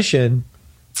position,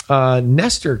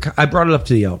 Nestor, I brought it up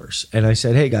to the elders and I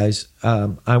said, hey guys,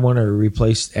 I want to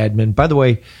replace admin. By the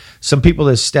way, some people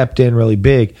that stepped in really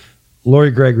big,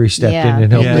 Lori Gregory stepped in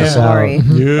and helped us Lori.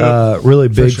 out. Really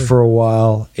big for a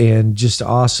while and just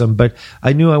awesome. But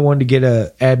I knew I wanted to get an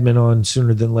admin on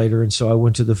sooner than later. And so I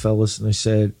went to the fellas and I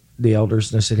said, the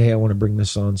elders, and I said, hey, I want to bring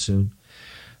this on soon.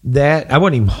 I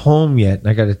wasn't even home yet. And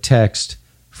I got a text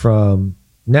from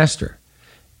Nestor.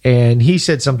 And he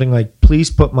said something like, please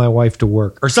put my wife to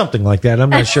work or something like that. I'm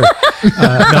not sure.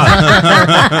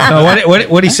 No,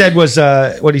 what he said was,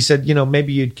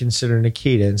 maybe you'd consider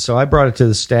Nikita. And so I brought it to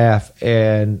the staff,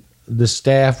 and the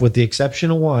staff, with the exception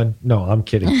of one, no, I'm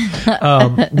kidding.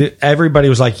 Everybody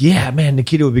was like, yeah, man,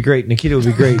 Nikita would be great. Nikita would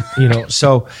be great.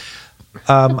 So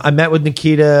I met with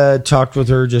Nikita, talked with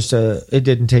her. It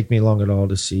didn't take me long at all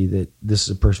to see that this is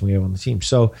a person we have on the team.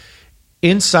 So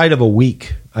inside of a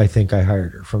week, I think I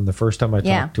hired her. From the first time I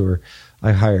talked to her,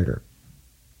 I hired her.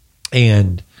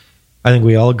 And I think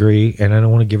we all agree, and I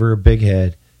don't want to give her a big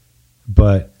head,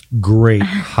 but great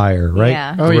hire, right?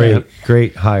 Yeah. Oh,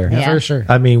 Great hire. Yeah. For sure.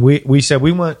 I mean, we said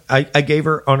we want, I gave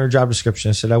her on her job description,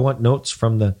 I said, I want notes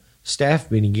from the staff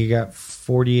meeting. You got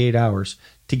 48 hours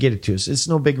to get it to us. It's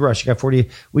no big rush. You got 48.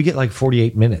 We get like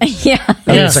 48 minutes. Yeah,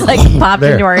 it's it's like, like popped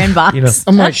there. into our inbox.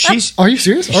 I'm like, she's, Are you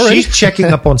serious? Already? she's checking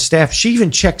up on staff. She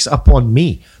even checks up on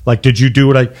me. Like, did you do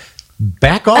what I,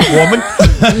 back off, woman.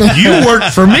 You work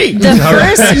for me. The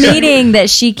first meeting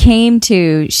that she came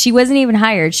to, she wasn't even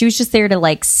hired. She was just there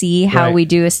to see how Right. we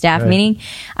do a staff meeting.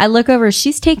 I look over,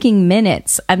 she's taking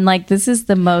minutes. I'm like, this is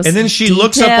the most. And then she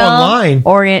looks up online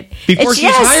before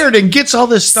she's hired and gets all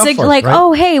this stuff. Like, right?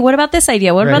 oh, hey, what about this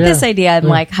idea? What about Right. this idea? I'm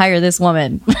like, hire this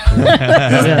woman.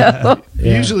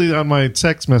 Usually on my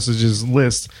text messages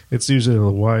list, it's usually the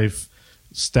wife,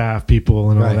 staff people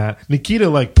and all Right. that. Nikita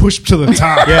like pushed to the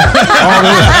top. Yeah.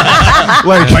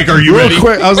 Like, are you real ready?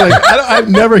 quick. I was like, I've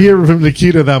never heard from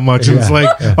Nikita that much. And it's Yeah.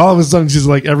 like all of a sudden she's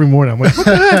like every morning. I'm like, what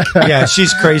the heck? Yeah,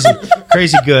 she's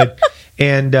crazy good.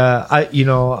 And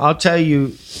I'll tell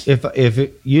you,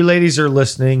 if you ladies are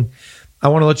listening, I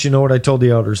want to let you know what I told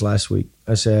the elders last week.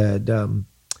 I said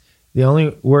the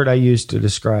only word I used to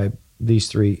describe these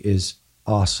three is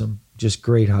awesome. Just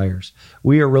great hires.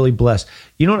 We are really blessed.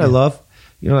 You know what I love?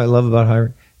 You know what I love about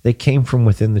hiring? They came from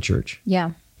within the church.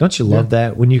 Yeah. Don't you love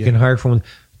that when you can hire from?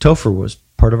 Topher was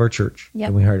part of our church, Yep.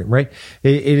 and we hired him. Right?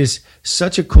 It is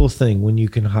such a cool thing when you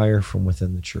can hire from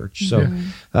within the church. So,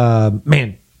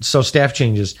 man, so staff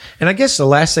changes, and I guess the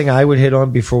last thing I would hit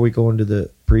on before we go into the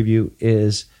preview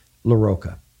is La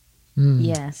Roca.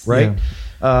 Yes. Right?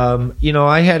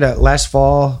 I had last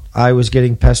fall, I was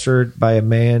getting pestered by a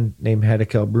man named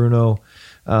Hadakel Bruno.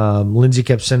 Lindsay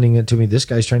kept sending it to me. This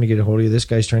guy's trying to get a hold of you. This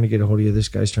guy's trying to get a hold of you. This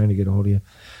guy's trying to get a hold of you.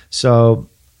 So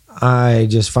I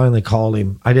just finally called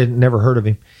him. Never heard of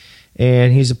him.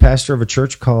 And he's a pastor of a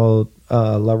church called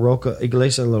La Roca,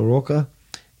 Iglesia La Roca.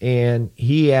 And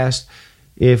he asked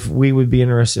if we would be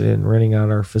interested in renting out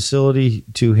our facility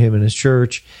to him and his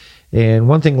church. And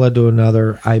one thing led to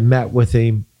another. I met with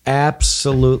him,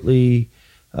 absolutely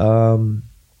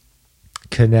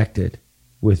connected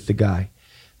with the guy.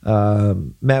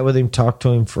 Met with him, talked to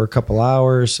him for a couple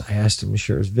hours. I asked him to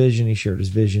share his vision. He shared his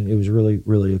vision. It was really,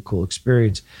 really a cool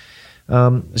experience.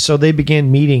 So they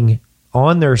began meeting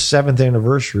on their 7th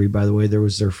anniversary. By the way, there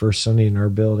was their first Sunday in our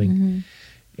building.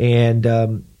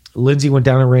 And Lindsay went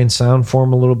down and ran sound for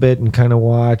him a little bit and kind of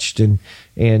watched. And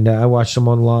I watched them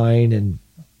online, and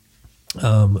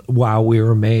wow, we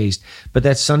were amazed. But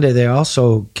that Sunday, they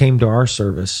also came to our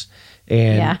service,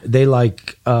 and they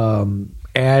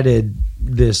added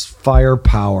this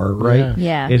firepower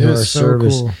Yeah. into It our was so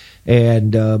service. cool.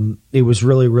 And it was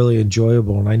really, really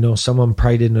enjoyable. And I know some of them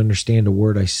probably didn't understand a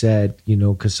word I said,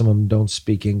 because some of them don't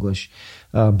speak English,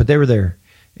 but they were there,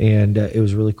 and it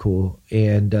was really cool.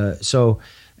 And so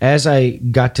as I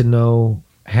got to know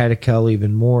Hadakel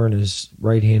even more and his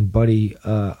right-hand buddy,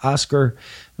 Oscar,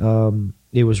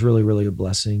 it was really, really a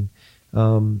blessing.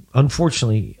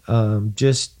 Unfortunately,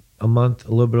 just a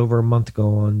little bit over a month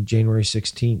ago on January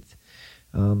 16th,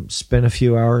 spent a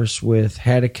few hours with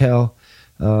Hadakel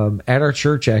at our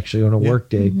church, actually, on a work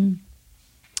day.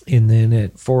 And then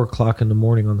at 4:00 in the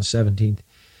morning on the 17th,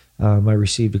 I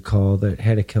received a call that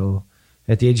Hadakel,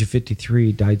 at the age of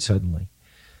 53, died suddenly.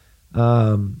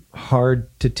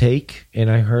 Hard to take, and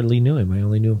I hardly knew him. I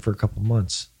only knew him for a couple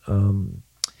months. And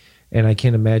I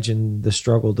can't imagine the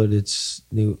struggle that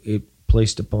it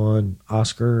placed upon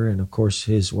Oscar and, of course,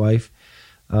 his wife,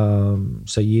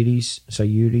 Sayudis,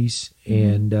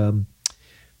 and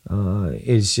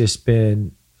it's just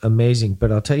been amazing.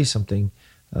 But I'll tell you something,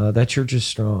 that church is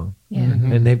strong,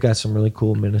 and they've got some really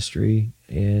cool ministry,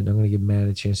 and I'm going to give Matt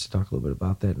a chance to talk a little bit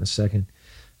about that in a second.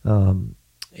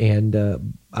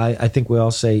 I think we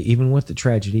all say, even with the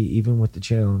tragedy, even with the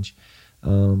challenge,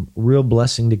 real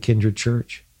blessing to Kindred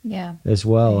Church as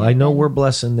well. I know we're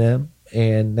blessing them,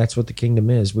 and that's what the kingdom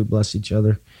is. We bless each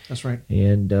other. That's right.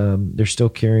 And they're still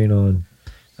carrying on.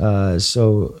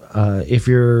 So if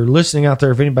you're listening out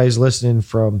there, if anybody's listening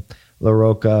from La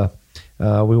Roca,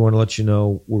 we want to let you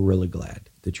know we're really glad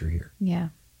that you're here. Yeah.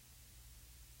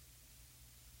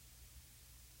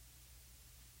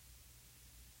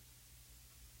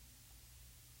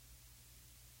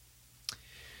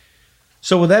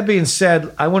 So with that being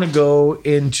said, I want to go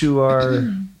into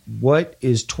our what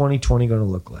is 2020 going to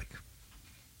look like?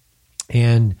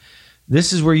 And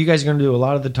this is where you guys are going to do a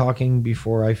lot of the talking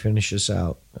before I finish this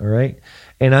out, all right?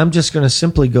 And I'm just going to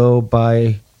simply go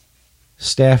by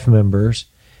staff members,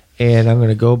 and I'm going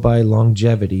to go by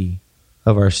longevity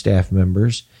of our staff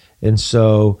members. And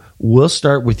so we'll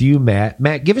start with you, Matt.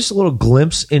 Matt, give us a little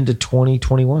glimpse into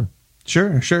 2021.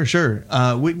 Sure.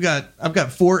 I've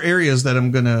got 4 areas that I'm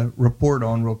going to report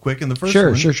on real quick. And the first Sure.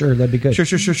 one, That'd be good.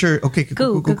 Sure. Okay,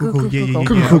 cool. Yeah.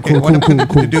 Cool. Okay, what I'm going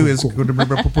to do is go to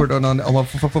report on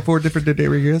 4 different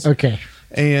areas. Okay.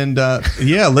 And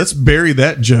let's bury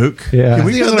that joke. Yeah. Can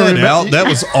we I think cut I'm that gonna out? That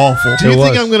was awful. Do you It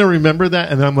think was. I'm going to remember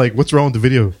that? And then I'm like, what's wrong with the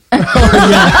video?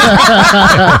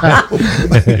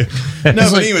 No,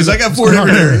 but anyways, I got 4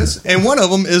 different areas, and one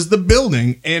of them is the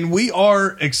building, and we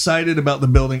are excited about the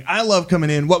building. I love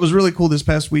coming in. What was really cool this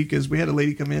past week is we had a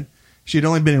lady come in. She had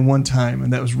only been in one time,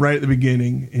 and that was right at the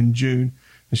beginning in June.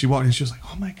 And she walked in, she was like,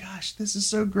 "Oh my gosh, this is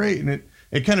so great!" And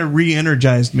it kind of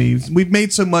re-energized me. We've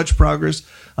made so much progress,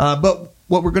 but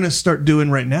what we're going to start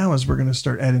doing right now is we're going to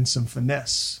start adding some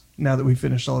finesse now that we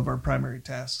finished all of our primary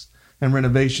tasks. and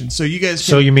renovation. So you guys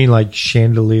can So you mean like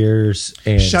chandeliers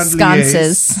and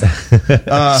chandeliers. Sconces.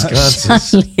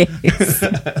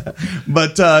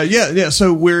 But yeah.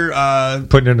 So we're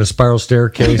putting in a spiral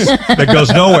staircase that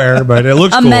goes nowhere, but it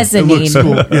looks A cool. mezzanine. It looks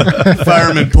cool. Yeah.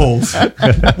 Fireman pulls.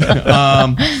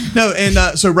 No,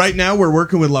 and so right now we're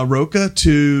working with La Roca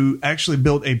to actually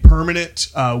build a permanent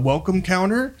welcome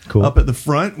counter Cool. up at the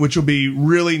front, which will be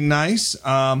really nice.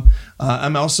 I'm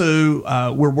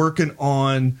also we're working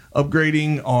on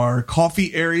upgrading our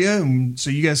coffee area, so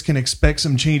you guys can expect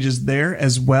some changes there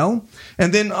as well.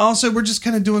 And then also we're just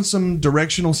kind of doing some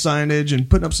directional signage and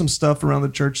putting up some stuff around the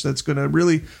church that's going to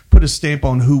really put a stamp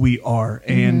on who we are.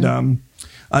 And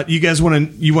you guys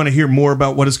want to hear more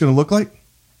about what it's going to look like?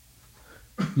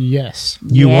 Yes.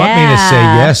 You want me to say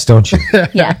Yeah. yes, don't you?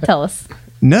 Yeah, tell us.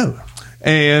 No.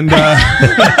 And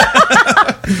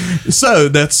so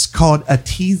that's called a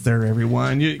teaser,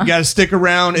 everyone. You got to stick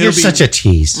around. You're such a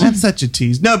tease. I'm such a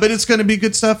tease. No, but it's going to be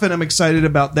good stuff, and I'm excited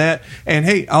about that. And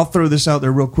hey, I'll throw this out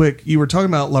there real quick. You were talking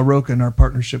about La Roca and our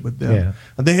partnership with them. Yeah.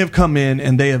 They have come in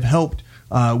and they have helped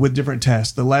with different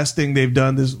tasks. The last thing they've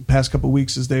done this past couple of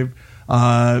weeks is they've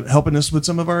helping us with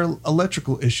some of our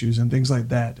electrical issues and things like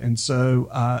that. And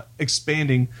so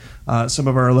expanding some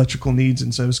of our electrical needs.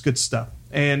 And so it's good stuff.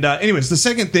 And anyways, the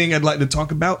second thing I'd like to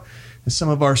talk about is some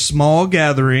of our small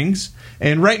gatherings.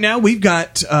 And right now we've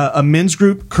got a men's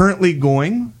group currently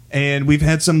going, and we've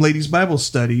had some ladies' Bible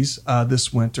studies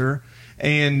this winter.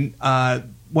 And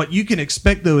what you can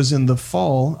expect, though, is in the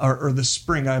fall or the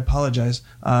spring, I apologize,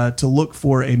 to look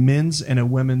for a men's and a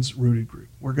women's rooted group.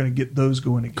 We're going to get those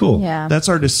going again. Cool. Yeah. That's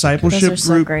our discipleship Those are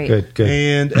so group. great. Good.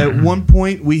 And at one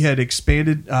point, we had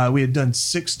expanded. We had done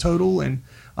 6 total,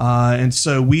 and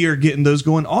so we are getting those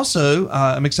going. Also,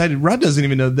 I'm excited. Rod doesn't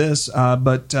even know this,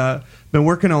 but been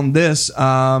working on this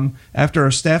after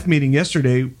our staff meeting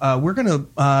yesterday. We're going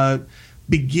to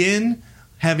begin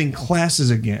having classes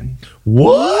again.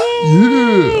 What?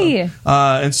 Hey.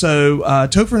 And so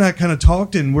Topher and I kind of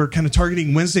talked, and we're kind of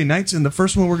targeting Wednesday nights. And the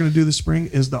first one we're going to do this spring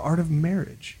is the Art of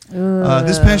Marriage.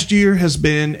 This past year has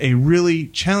been a really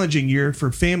challenging year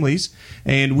for families,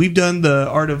 and we've done the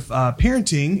Art of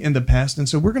Parenting in the past. And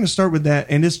so we're going to start with that,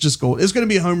 and it's just gold. It's going to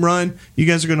be a home run. You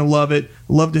guys are going to love it.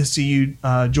 Love to see you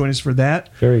join us for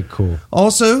that. Very cool.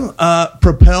 Also,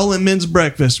 Propel and Men's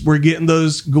Breakfast. We're getting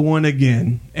those going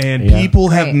again, and Yeah. people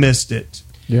have Great. missed it.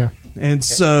 Yeah. And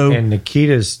so And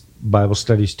Nikita's Bible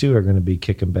studies too are going to be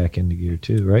kicking back into gear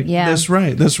too, right? Yeah. That's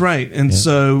right. That's right. And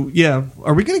so, yeah,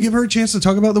 are we going to give her a chance to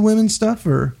talk about the women's stuff,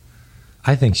 or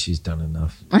I think she's done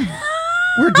enough.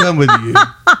 we're done with you?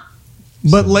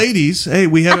 But ladies, hey,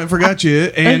 we haven't forgot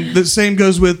you. And the same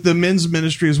goes with the men's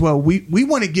ministry as well. We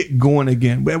want to get going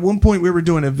again. At one point, we were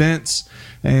doing events.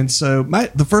 And so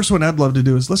the first one I'd love to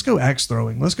do is let's go axe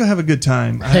throwing. Let's go have a good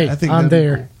time. Hey, I think I'm that'd be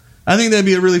there. cool. I think that'd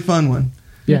be a really fun one.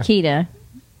 Yeah. Nikita,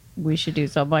 we should do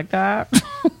something like that.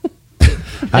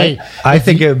 I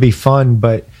think it would be fun,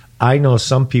 but I know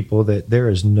some people that there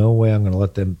is no way I'm going to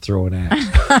let them throw an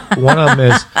axe. One of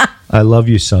them is, I love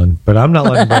you, son, but I'm not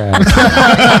letting Brad.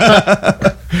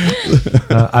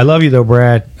 I love you, though,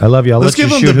 Brad. I love you. I'll Let's let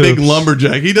give you him shoot the big hoops.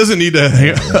 lumberjack. He doesn't need a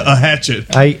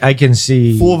hatchet. I can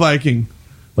see Full Viking.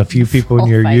 a few people in Full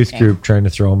your youth Viking. group trying to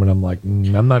throw them, and I'm like,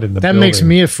 I'm not in the That building. makes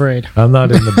me afraid. I'm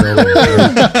not in the building.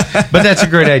 But that's a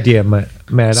great idea, Matt.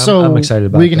 I'm excited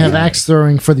about we can that. have axe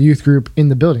throwing for the youth group in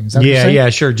the building. Is that what you're Yeah, saying? yeah,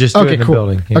 sure. Just do it in the cool.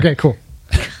 building. Yeah. Okay, cool.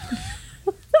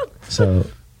 So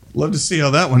Love to see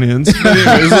how that one ends. But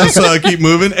anyways, let's keep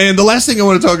moving. And the last thing I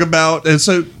want to talk about, and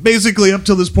so basically up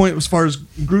till this point, as far as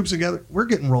groups together, we're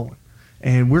getting rolling,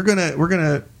 and we're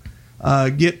gonna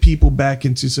get people back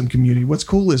into some community. What's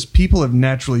cool is people have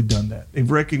naturally done that. They've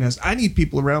recognized I need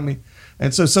people around me,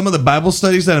 and so some of the Bible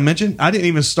studies that I mentioned, I didn't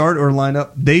even start or line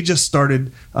up. They just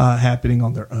started happening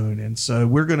on their own, and so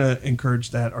we're gonna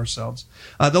encourage that ourselves.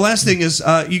 The last thing is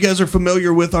you guys are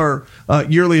familiar with our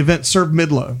yearly event, Serve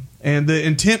Midlow. And the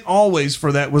intent always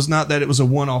for that was not that it was a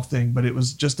one-off thing, but it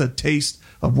was just a taste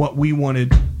of what we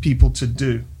wanted people to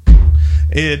do.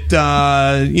 It,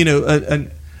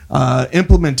 an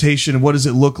implementation of what does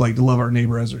it look like to love our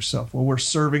neighbor as ourselves. Well, we're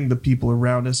serving the people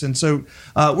around us, and so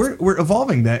we're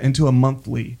evolving that into a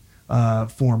monthly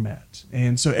format.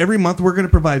 And so every month we're going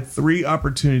to provide 3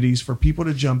 opportunities for people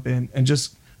to jump in and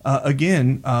just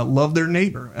love their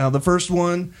neighbor. The first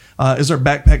one is our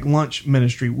backpack lunch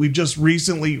ministry. We've just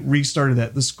recently restarted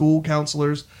that. The school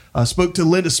counselors spoke to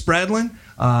Linda Spradlin,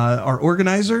 our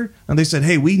organizer, and they said,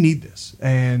 hey, we need this,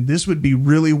 and this would be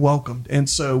really welcomed. And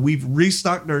so we've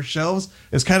restocked our shelves.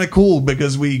 It's kind of cool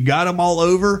because we got them all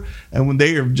over, and when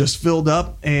they are just filled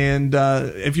up. And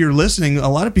if you're listening, a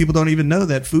lot of people don't even know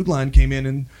that Food Line came in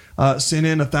and sent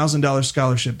in $1,000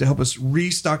 scholarship to help us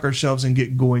restock our shelves and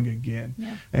get going again.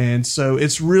 Yeah. And so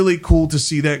it's really cool to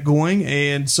see that going.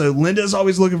 And so Linda's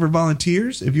always looking for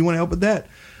volunteers if you want to help with that.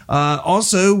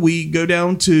 Also, we go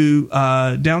down to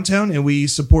downtown and we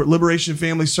support Liberation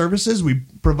Family Services. We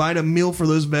provide a meal for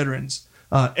those veterans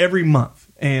every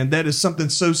month. And that is something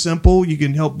so simple. You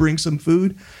can help bring some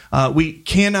food. We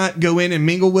cannot go in and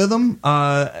mingle with them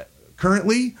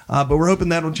currently, but we're hoping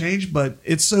that'll change. But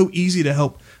it's so easy to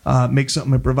help make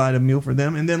something and provide a meal for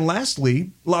them. And then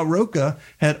lastly, La Roca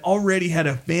had already had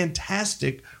a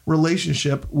fantastic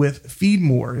relationship with Feed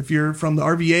More. If you're from the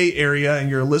RVA area and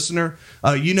you're a listener,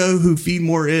 you know who Feed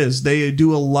More is. They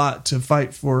do a lot to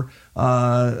fight for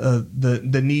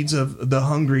the needs of the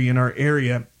hungry in our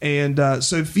area. And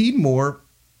so Feed More,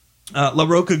 La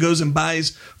Roca goes and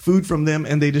buys food from them,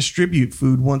 and they distribute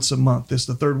food once a month. It's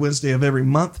the third Wednesday of every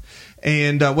month.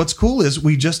 And what's cool is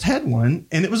we just had one,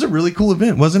 and it was a really cool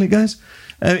event, wasn't it, guys?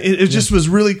 It just was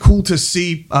really cool to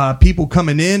see people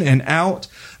coming in and out.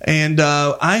 And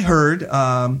I heard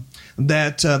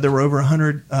that there were over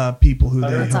 100 people who they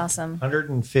That's helped. awesome.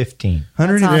 115.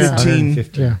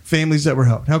 115 families that were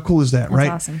helped. How cool is that, That's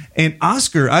right? awesome. And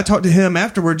Oscar, I talked to him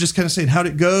afterward, just kind of saying, how'd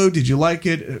it go? Did you like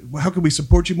it? How could we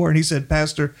support you more? And he said,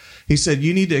 Pastor, he said,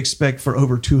 you need to expect for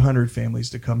over 200 families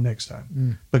to come next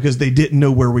time because they didn't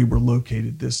know where we were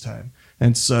located this time.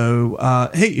 And so,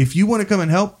 hey, if you want to come and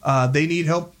help, they need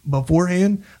help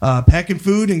beforehand, packing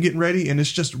food and getting ready. And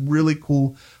it's just really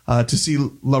cool to see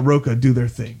La Roca do their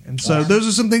thing. And so those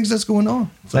are some things that's going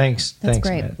on. So, Thanks. That's Thanks,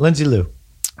 great. Matt. Lindsay Lou.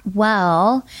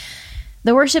 Well,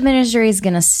 the worship ministry is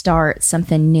going to start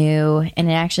something new, and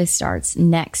it actually starts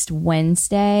next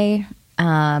Wednesday,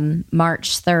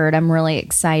 March 3rd. I'm really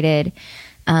excited.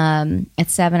 At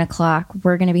 7:00,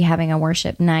 we're going to be having a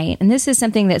worship night. And this is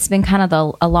something that's been kind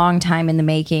of a long time in the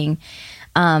making.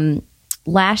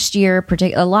 Last year,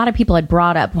 a lot of people had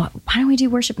brought up, why don't we do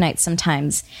worship nights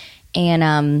sometimes?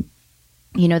 And,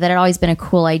 that had always been a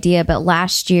cool idea. But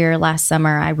last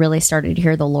summer, I really started to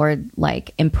hear the Lord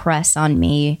impress on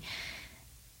me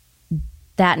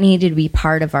that needed to be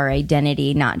part of our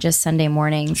identity, not just Sunday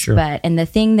mornings. Sure. And the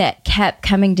thing that kept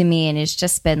coming to me, and it's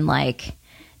just been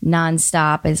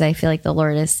nonstop, as I feel like the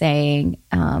Lord is saying,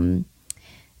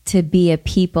 to be a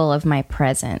people of my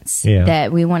presence,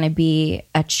 that we want to be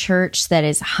a church that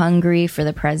is hungry for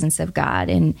the presence of God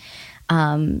and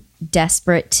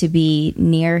desperate to be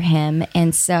near him.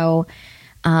 And so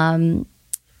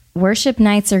worship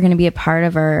nights are going to be a part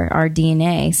of our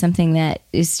DNA, something that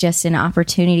is just an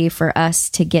opportunity for us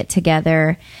to get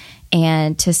together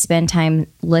and to spend time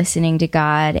listening to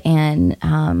God and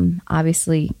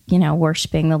obviously,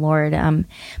 worshiping the Lord.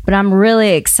 But I'm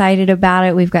really excited about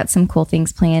it. We've got some cool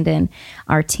things planned, and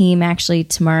our team actually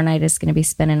tomorrow night is going to be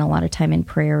spending a lot of time in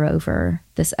prayer over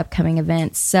this upcoming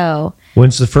event. So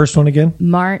when's the first one again?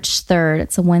 March 3rd.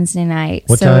 It's a Wednesday night.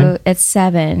 What so time? It's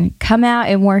 7. Come out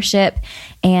and worship,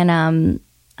 and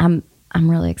I'm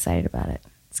really excited about it.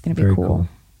 It's going to be Very cool.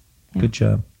 Yeah. Good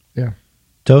job. Yeah.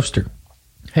 Toaster.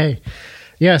 Hey,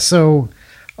 yeah. So,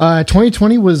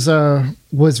 2020 was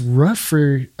rough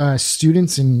for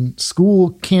students in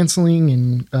school canceling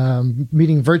and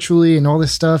meeting virtually and all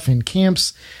this stuff, and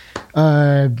camps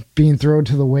being thrown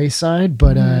to the wayside.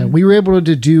 But we were able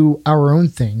to do our own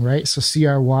thing, right? So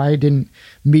CRY didn't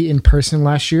meet in person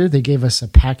last year. They gave us a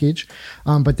package,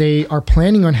 but they are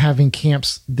planning on having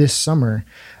camps this summer.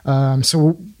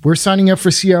 So we're signing up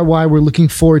for CRY. We're looking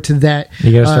forward to that.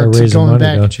 You got to start raising money,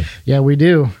 don't you? Yeah, we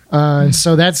do.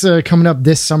 So that's coming up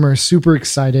this summer. Super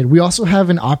excited. We also have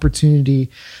an opportunity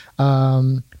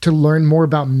to learn more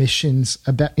about missions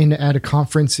at a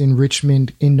conference in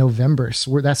Richmond in November.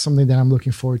 So that's something that I'm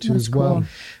looking forward to as well.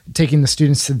 Taking the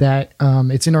students to that.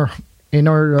 It's in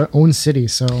our own city.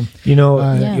 So you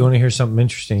want to hear something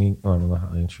interesting? Oh, I don't know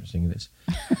how interesting it is.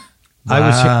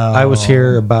 I was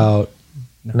here about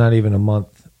not even a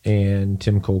month, and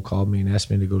Tim Cole called me and asked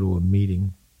me to go to a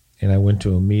meeting, and I went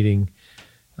to a meeting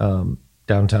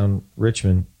downtown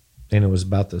Richmond, and it was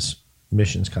about this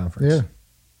missions conference. Yeah.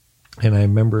 And I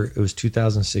remember it was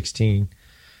 2016,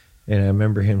 and I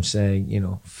remember him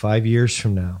saying, 5 years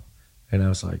from now, and I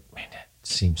was like, man, that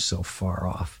seems so far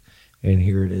off. And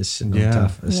here it is sitting on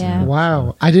top of us. Yeah.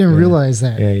 Wow, I didn't realize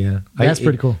that. Yeah. That's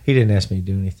pretty cool. He didn't ask me to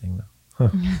do anything though.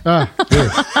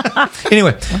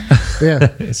 Anyway,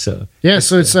 Yeah. so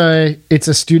it's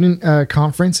a student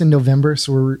conference in November,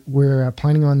 so we're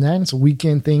planning on that. It's a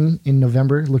weekend thing in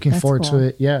November. Looking That's forward cool. to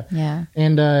it. Yeah. Yeah.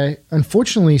 And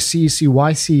unfortunately,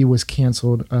 CECYC was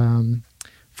canceled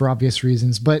for obvious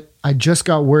reasons. But I just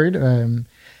got word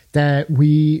that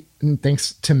and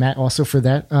thanks to Matt also for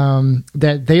that,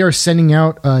 that they are sending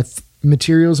out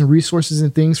materials and resources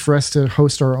and things for us to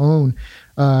host our own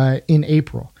in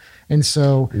April. And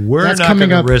so we're that's not coming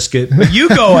going up. to risk it, but you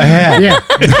go ahead. Yeah,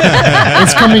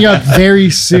 it's coming up very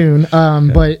soon.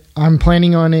 But I'm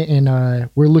planning on it, and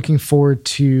we're looking forward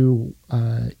to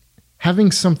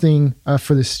having something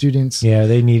for the students. Yeah,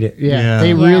 they need it. Yeah,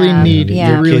 they really need it.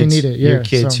 Yeah. They really Kids- need it. Yeah, your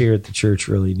kids so, here at the church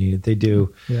really need it. They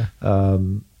do. Yeah,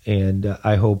 And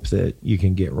I hope that you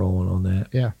can get rolling on that.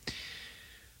 yeah.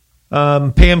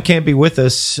 Pam can't be with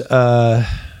us.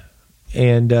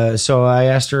 And so I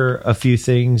asked her a few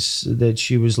things that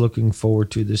she was looking forward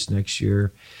to this next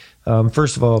year.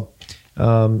 First of all,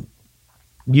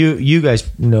 you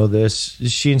guys know this.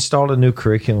 She installed a new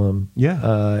curriculum.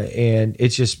 Yeah. And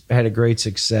it's just had a great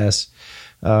success.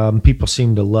 People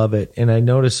seem to love it. And I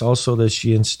noticed also that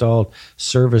she installed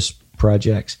service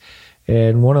projects.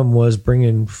 And one of them was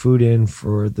bringing food in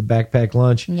for the backpack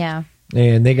lunch. Yeah.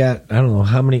 And they got, I don't know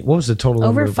how many, what was the total?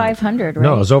 Over number? 500, right?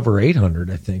 No, it was over 800,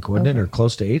 I think, wasn't it? Or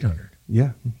close to 800.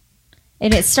 Yeah.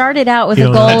 And it started out with a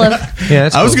goal of Yeah,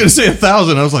 that's I was cool. going to say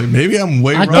 1,000. I was like, maybe I'm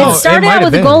way I wrong. thought- it started might out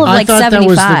have with a been. goal of I like thought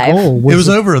 75. that was the goal. It was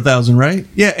over 1,000, right?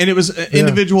 Yeah, and it was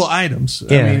individual items.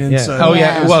 Yeah, I mean, and yeah. so, Oh,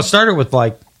 yeah. Yeah. Well, it started with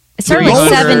like It started with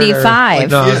 300 or- 75.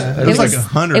 no, Yeah, it was like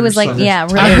 100 It was or like, something. yeah,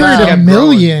 really I heard low. a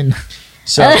million.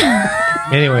 So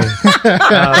anyway,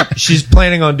 she's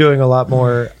planning on doing a lot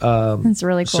more That's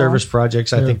really cool. service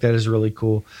projects. I think that is really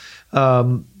cool.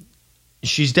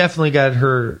 She's definitely got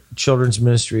her children's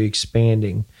ministry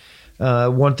expanding.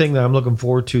 One thing that I'm looking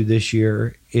forward to this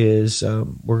year is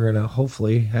we're going to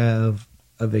hopefully have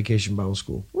a vacation Bible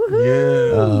school.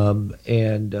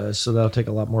 And so that'll take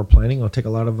a lot more planning. It'll take a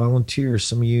lot of volunteers.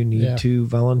 Some of you need to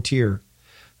volunteer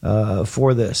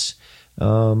for this.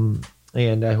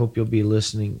 And I hope you'll be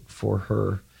listening for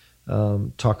her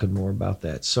talking more about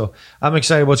that. So I'm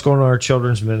excited what's going on in our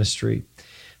children's ministry.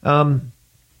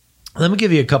 Let me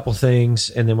give you a couple things,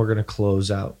 and then we're going to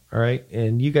close out. All right?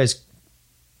 And you guys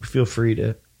feel free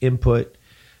to input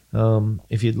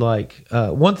if you'd like.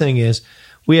 One thing is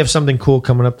we have something cool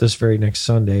coming up this very next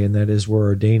Sunday, and that is we're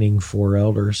ordaining 4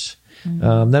 elders.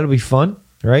 That'll be fun,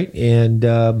 right? And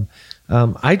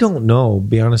I don't know,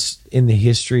 be honest, in the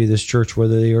history of this church,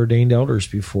 whether they ordained elders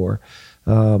before.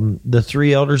 The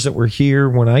 3 elders that were here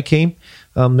when I came,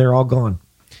 they're all gone.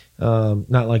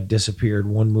 Not like disappeared.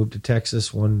 One moved to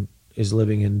Texas, one is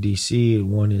living in D.C.,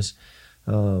 and one is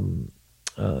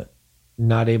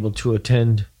not able to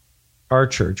attend our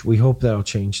church. We hope that'll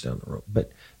change down the road,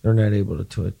 but they're not able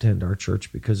to attend our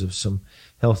church because of some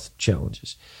health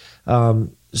challenges.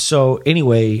 So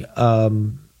anyway,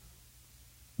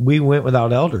 we went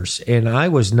without elders, and I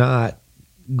was not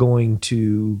going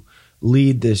to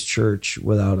lead this church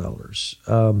without elders.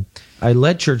 I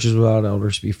led churches without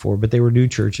elders before, but they were new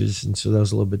churches, and so that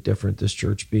was a little bit different. This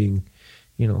church being,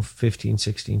 15,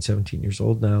 16, 17 years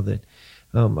old now, that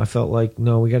I felt like,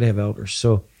 no, we got to have elders.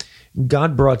 So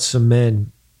God brought some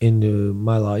men into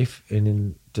my life and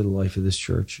into the life of this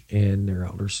church, and they're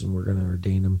elders, and we're going to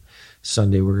ordain them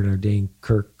Sunday. We're going to ordain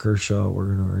Kirk Kershaw.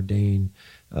 We're going to ordain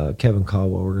Kevin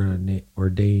Caldwell. We're going to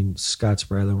ordain Scott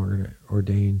Spradlin. We're going to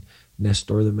ordain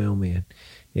Nestor the mailman.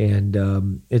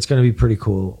 And it's going to be pretty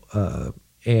cool. So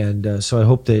I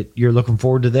hope that you're looking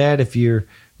forward to that if you're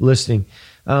listening.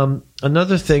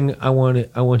 Another thing I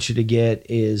want you to get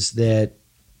is that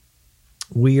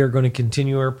we are going to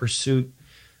continue our pursuit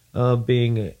of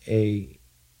being a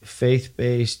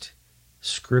faith-based,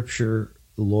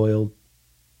 scripture-loyal,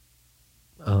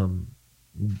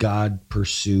 God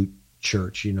pursuit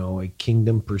church, a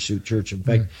kingdom pursuit church. In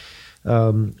fact,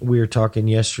 we were talking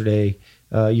yesterday,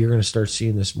 you're going to start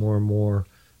seeing this more and more.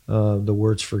 The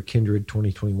words for Kindred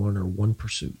 2021 are one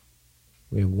pursuit.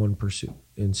 We have one pursuit.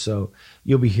 And so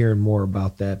you'll be hearing more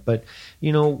about that. But,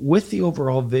 with the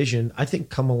overall vision, I think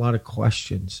come a lot of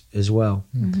questions as well.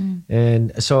 Mm-hmm.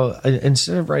 And so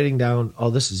instead of writing down,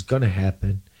 oh, this is going to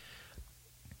happen,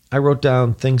 I wrote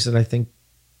down things that I think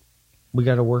we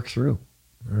got to work through.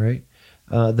 All right.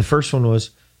 The first one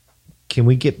was, can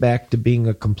we get back to being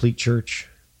a complete church?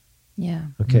 Yeah.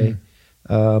 Okay.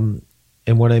 Mm-hmm.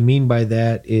 And what I mean by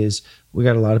that is we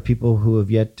got a lot of people who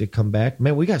have yet to come back.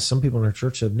 Man, we got some people in our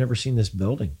church that have never seen this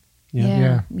building.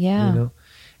 Yeah.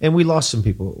 And we lost some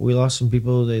people.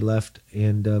 They left.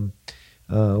 And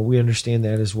We understand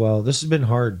that as well. This has been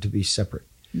hard to be separate.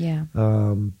 Yeah.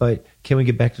 But can we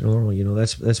get back to normal? You know,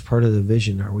 that's part of the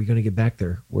vision. Are we going to get back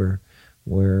there where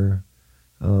we're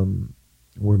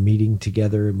meeting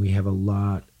together and we have a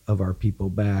lot of our people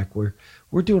back? We're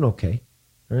doing okay.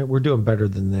 All right, we're doing better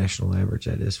than the national average.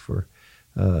 That is for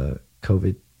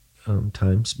COVID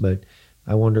times. But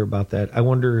I wonder about that. I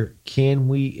wonder, can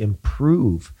we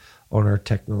improve on our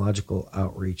technological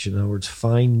outreach? In other words,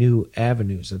 find new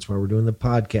avenues. That's why we're doing the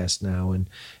podcast now and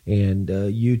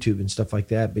YouTube and stuff like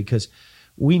that, because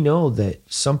we know that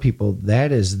some people,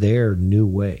 that is their new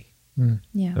way.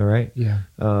 Yeah. All right. Yeah.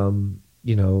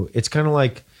 You know, it's kind of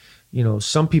like, you know,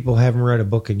 some people haven't read a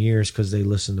book in years because they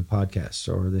listen to podcasts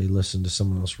or they listen to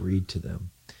someone else read to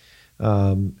them.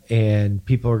 And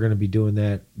people are going to be doing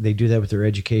that. They do that with their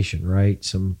education, right?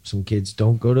 Some kids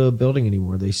don't go to a building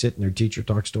anymore. They sit and their teacher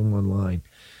talks to them online.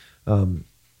 And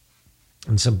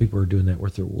some people are doing that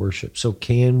with their worship. So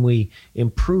can we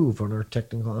improve on our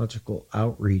technological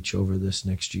outreach over this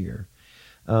next year?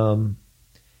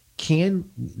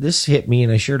 This hit me,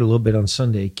 and I shared a little bit on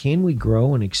Sunday. Can we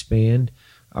grow and expand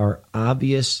our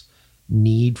obvious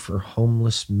need for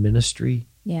homeless ministry?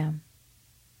 Yeah.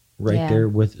 Right there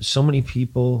with so many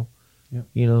people,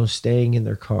 you know, staying in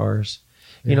their cars.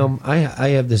 You know, I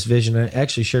have this vision. I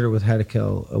actually shared it with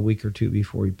Hadakel a week or two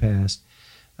before he passed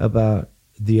about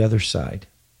the other side,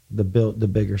 the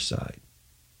bigger side.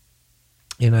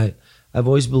 And I've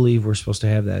always believed we're supposed to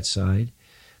have that side.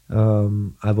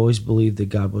 I've always believed that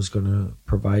God was going to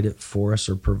provide it for us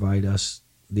or provide us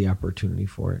the opportunity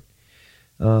for it.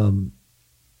 And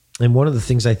one of the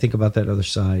things I think about that other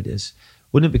side is,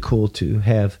 wouldn't it be cool to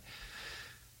have,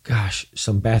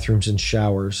 some bathrooms and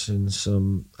showers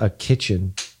and a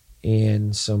kitchen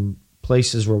and some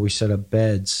places where we set up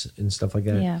beds and stuff like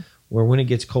that. Yeah. Where when it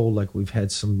gets cold, like we've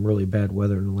had some really bad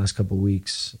weather in the last couple of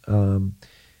weeks,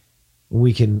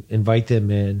 we can invite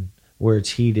them in where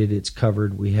it's heated, it's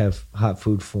covered. We have hot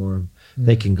food for them.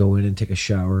 They can go in and take a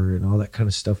shower and all that kind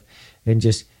of stuff and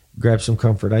just grab some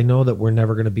comfort. I know that we're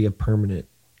never going to be a permanent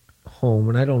home,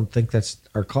 and I don't think that's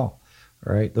our call.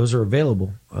 All right, those are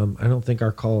available. I don't think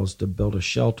our call is to build a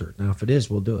shelter. Now, if it is,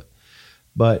 we'll do it.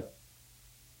 But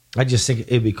I just think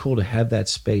it'd be cool to have that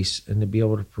space and to be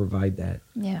able to provide that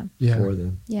for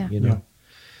them. Yeah. You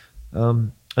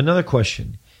know. Another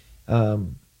question: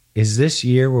 is this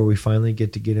year where we finally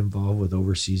get to get involved with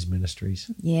overseas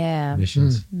ministries? Yeah.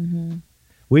 Missions. Mm-hmm.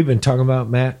 We've been talking about,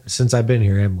 Matt, since I've been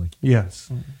here, haven't we?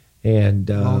 Yes. And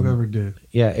Long overdue.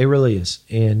 Yeah, it really is,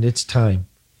 and it's time.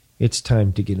 It's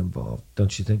time to get involved,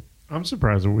 don't you think? I'm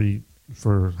surprised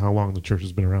for how long the church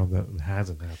has been around, that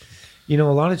hasn't happened. You know,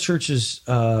 a lot of churches,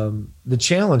 the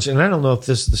challenge, and I don't know if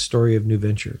this is the story of New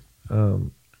Venture,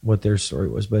 what their story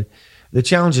was, but the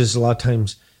challenge is a lot of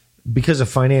times because of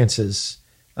finances,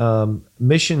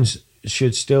 missions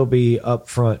should still be up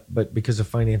front, but because of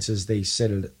finances, they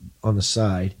set it on the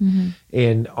side. Mm-hmm.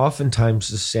 And oftentimes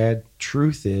the sad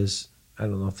truth is, I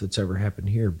don't know if it's ever happened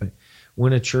here, but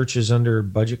when a church is under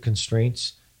budget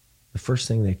constraints, the first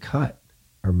thing they cut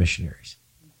are missionaries.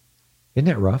 Isn't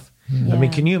that rough? Yeah. I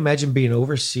mean, can you imagine being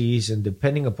overseas and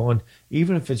depending upon,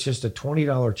 even if it's just a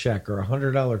 $20 check or a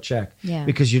 $100 check,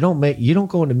 because you don't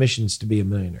go into missions to be a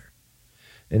millionaire.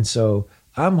 And so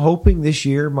I'm hoping this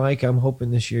year, Mike,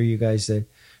 you guys,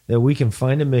 that we can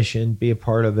find a mission, be a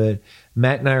part of it.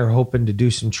 Matt and I are hoping to do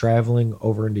some traveling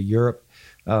over into Europe.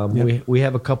 We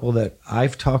have a couple that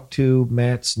I've talked to,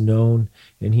 Matt's known,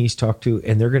 and he's talked to,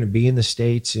 and they're going to be in the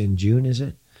States in June, is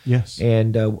it? Yes.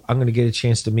 And I'm going to get a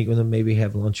chance to meet with them, maybe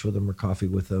have lunch with them or coffee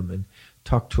with them and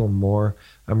talk to them more.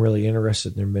 I'm really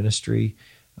interested in their ministry.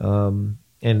 And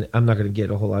I'm not going to get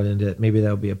a whole lot into it. Maybe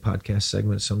that'll be a podcast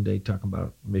segment someday talking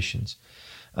about missions.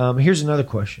 Here's another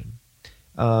question.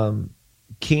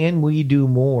 Can we do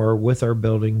more with our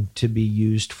building to be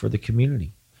used for the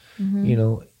community? Mm-hmm. You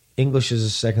know, English is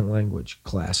a second language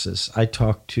classes. I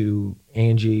talked to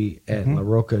Angie at La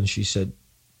Roca, and she said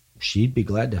she'd be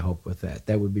glad to help with that.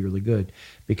 That would be really good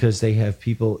because they have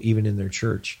people even in their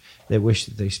church that wish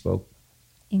that they spoke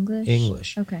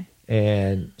English. Okay.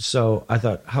 And so I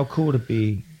thought, how cool would it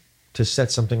be to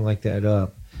set something like that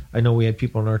up? I know we had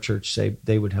people in our church say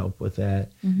they would help with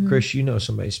that. Mm-hmm. Chris, you know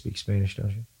somebody speaks Spanish,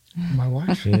 don't you? My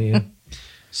wife. Yeah.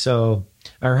 So,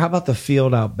 or how about the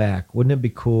field out back? Wouldn't it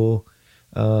be cool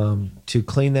to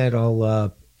clean that all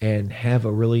up and have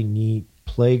a really neat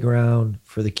playground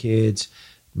for the kids,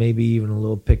 maybe even a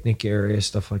little picnic area,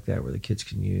 stuff like that where the kids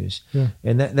can use. Yeah.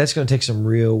 And that's going to take some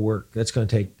real work. That's going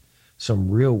to take some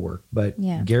real work. But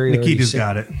Gary, Nikita's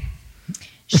got it.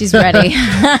 She's ready.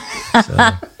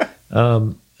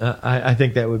 So, I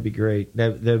think that would be great.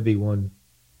 That would be one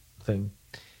thing.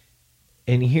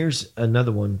 And here's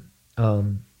another one.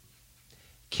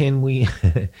 Can we,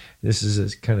 this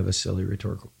is kind of a silly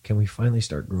rhetorical, can we finally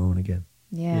start growing again?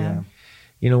 Yeah.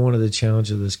 You know, one of the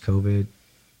challenges of this COVID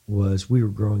was we were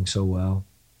growing so well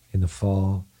in the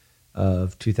fall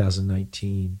of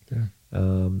 2019.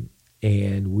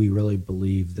 And we really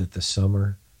believed that the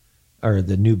summer or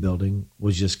the new building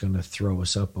was just going to throw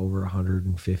us up over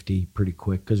 150 pretty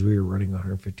quick because we were running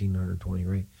 115, 120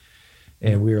 rate.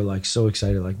 And we were like so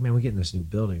excited, like, man, we're getting this new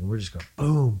building. We're just going to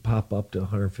boom, pop up to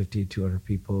 150, 200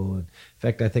 people. And in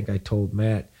fact, I think I told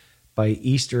Matt by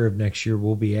Easter of next year,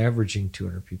 we'll be averaging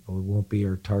 200 people. It won't be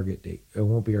our target date. It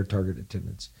won't be our target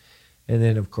attendance. And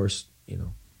then, of course, you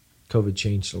know, COVID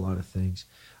changed a lot of things.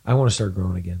 I want to start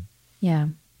growing again. Yeah.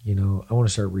 You know, I want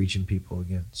to start reaching people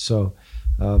again. So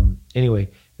anyway,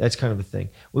 that's kind of a thing.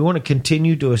 We want to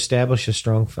continue to establish a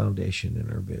strong foundation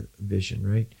in our vision,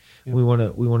 right? Yeah. We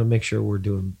want to make sure we're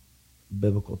doing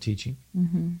biblical teaching.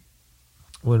 Mm-hmm.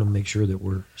 We want to make sure that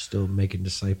we're still making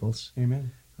disciples.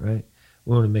 Amen. Right?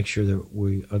 We want to make sure that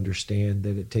we understand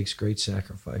that it takes great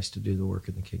sacrifice to do the work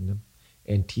in the kingdom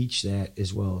and teach that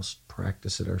as well as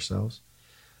practice it ourselves.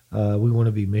 We want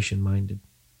to be mission-minded.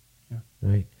 Yeah.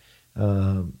 Right?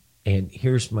 And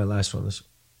here's my last one.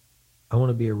 I want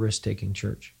to be a risk-taking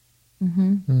church.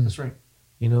 Mm-hmm. That's right.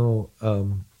 You know,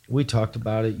 we talked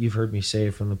about it. You've heard me say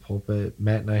it from the pulpit.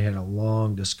 Matt and I had a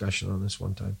long discussion on this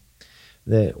one time.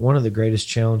 That one of the greatest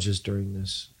challenges during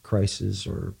this crisis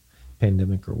or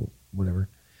pandemic or whatever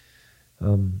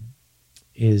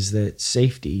is that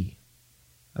safety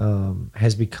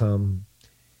has become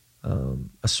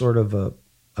a sort of a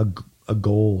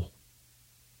goal.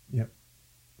 Yep.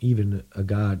 Even a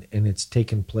God, and it's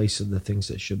taken place of the things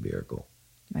that should be our goal.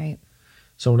 Right.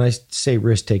 So when I say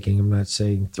risk taking, I'm not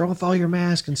saying throw off all your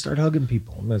masks and start hugging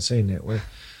people. I'm not saying that.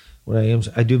 What I am,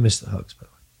 I do miss the hugs, by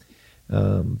the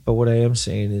way. But what I am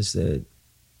saying is that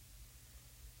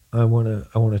I want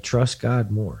to trust God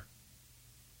more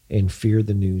and fear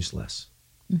the news less.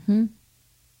 Mm-hmm.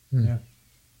 Yeah.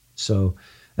 So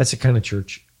that's the kind of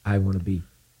church I want to be.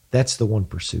 That's the one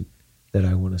pursuit that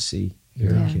I want to see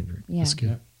here at Kindred. Yeah. That's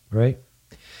good. Right?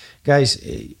 Guys,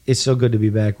 it's so good to be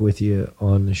back with you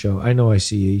on the show. I know I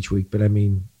see you each week, but I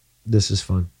mean, this is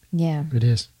fun. Yeah. It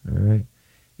is. All right.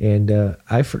 And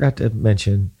I forgot to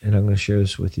mention, and I'm going to share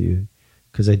this with you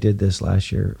because I did this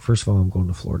last year. First of all, I'm going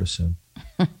to Florida soon.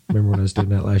 Remember when I was doing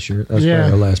that last year? That was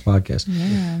probably our last podcast.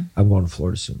 Yeah. I'm going to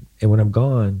Florida soon. And when I'm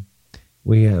gone,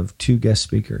 we have 2 guest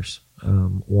speakers,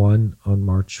 one on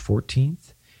March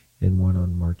 14th and one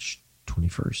on March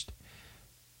 21st.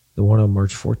 The one on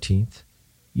March 14th,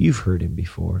 you've heard him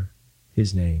before.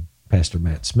 His name, Pastor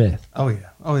Matt Smith. Oh, yeah.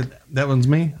 Oh, that one's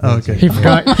me? Oh, okay. He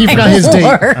forgot his date.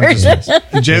 I'm just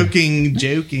joking.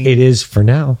 It is for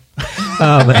now.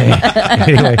 Anyway,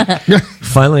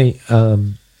 finally,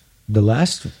 March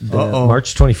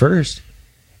 21st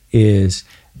is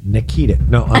Nikita.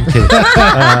 No, I'm kidding.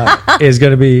 Is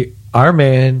going to be our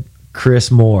man,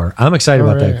 Chris Moore. I'm excited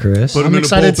about that, Chris. Put him I'm in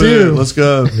excited the pulpit. too. Let's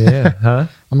go. Yeah, huh?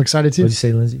 I'm excited too. What'd you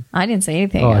say, Lindsay? I didn't say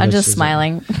anything. Oh, I'm that's just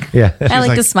smiling. Yeah. I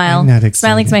like to like, smile. I'm not excited.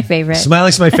 Smiling's my favorite.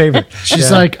 Smiling's my favorite.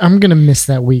 She's like, I'm gonna miss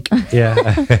that week.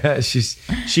 Yeah.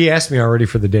 She asked me already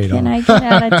for the date Can off. I get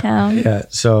out of town? Yeah.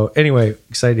 So anyway,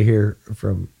 excited to hear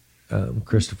from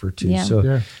Christopher too. Yeah.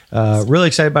 So really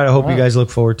excited about it. I hope you guys look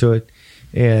forward to it.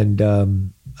 And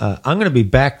I'm going to be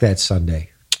back that Sunday.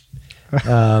 So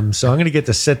I'm going to get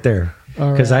to sit there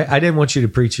because I didn't want you to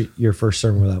preach your first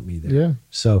sermon without me there. Yeah.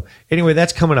 So anyway,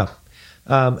 that's coming up.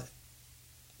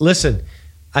 Listen,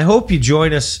 I hope you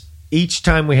join us each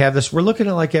time we have this. We're looking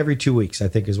at like every 2 weeks, I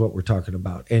think is what we're talking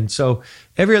about. And so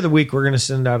every other week we're going to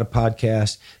send out a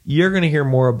podcast. You're going to hear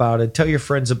more about it. Tell your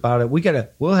friends about it.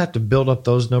 We'll have to build up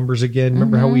those numbers again.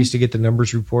 Remember how we used to get the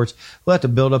numbers reports? We'll have to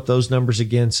build up those numbers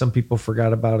again. Some people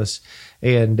forgot about us.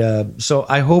 And so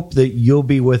I hope that you'll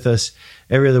be with us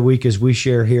every other week as we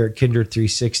share here at Kindred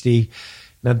 360.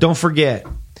 Now, don't forget,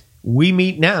 we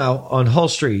meet now on Hull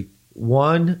Street.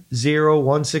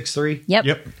 10163.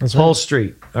 Yep. That's Hull right.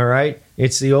 Street. All right.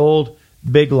 It's the old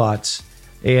Big Lots.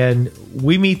 And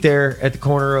we meet there at the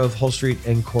corner of Hull Street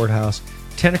and Courthouse,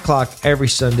 10 o'clock every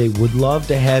Sunday. Would love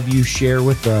to have you share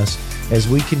with us as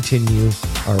we continue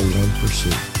our one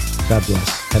pursuit. God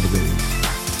bless. Have a great week.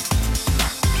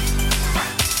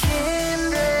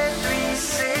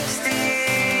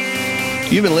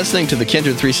 You've been listening to the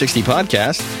Kindred 360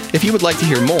 podcast. If you would like to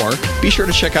hear more, be sure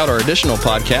to check out our additional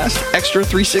podcast, Extra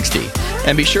 360.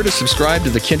 And be sure to subscribe to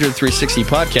the Kindred 360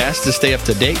 podcast to stay up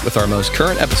to date with our most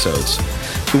current episodes.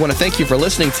 We want to thank you for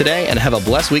listening today and have a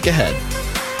blessed week ahead.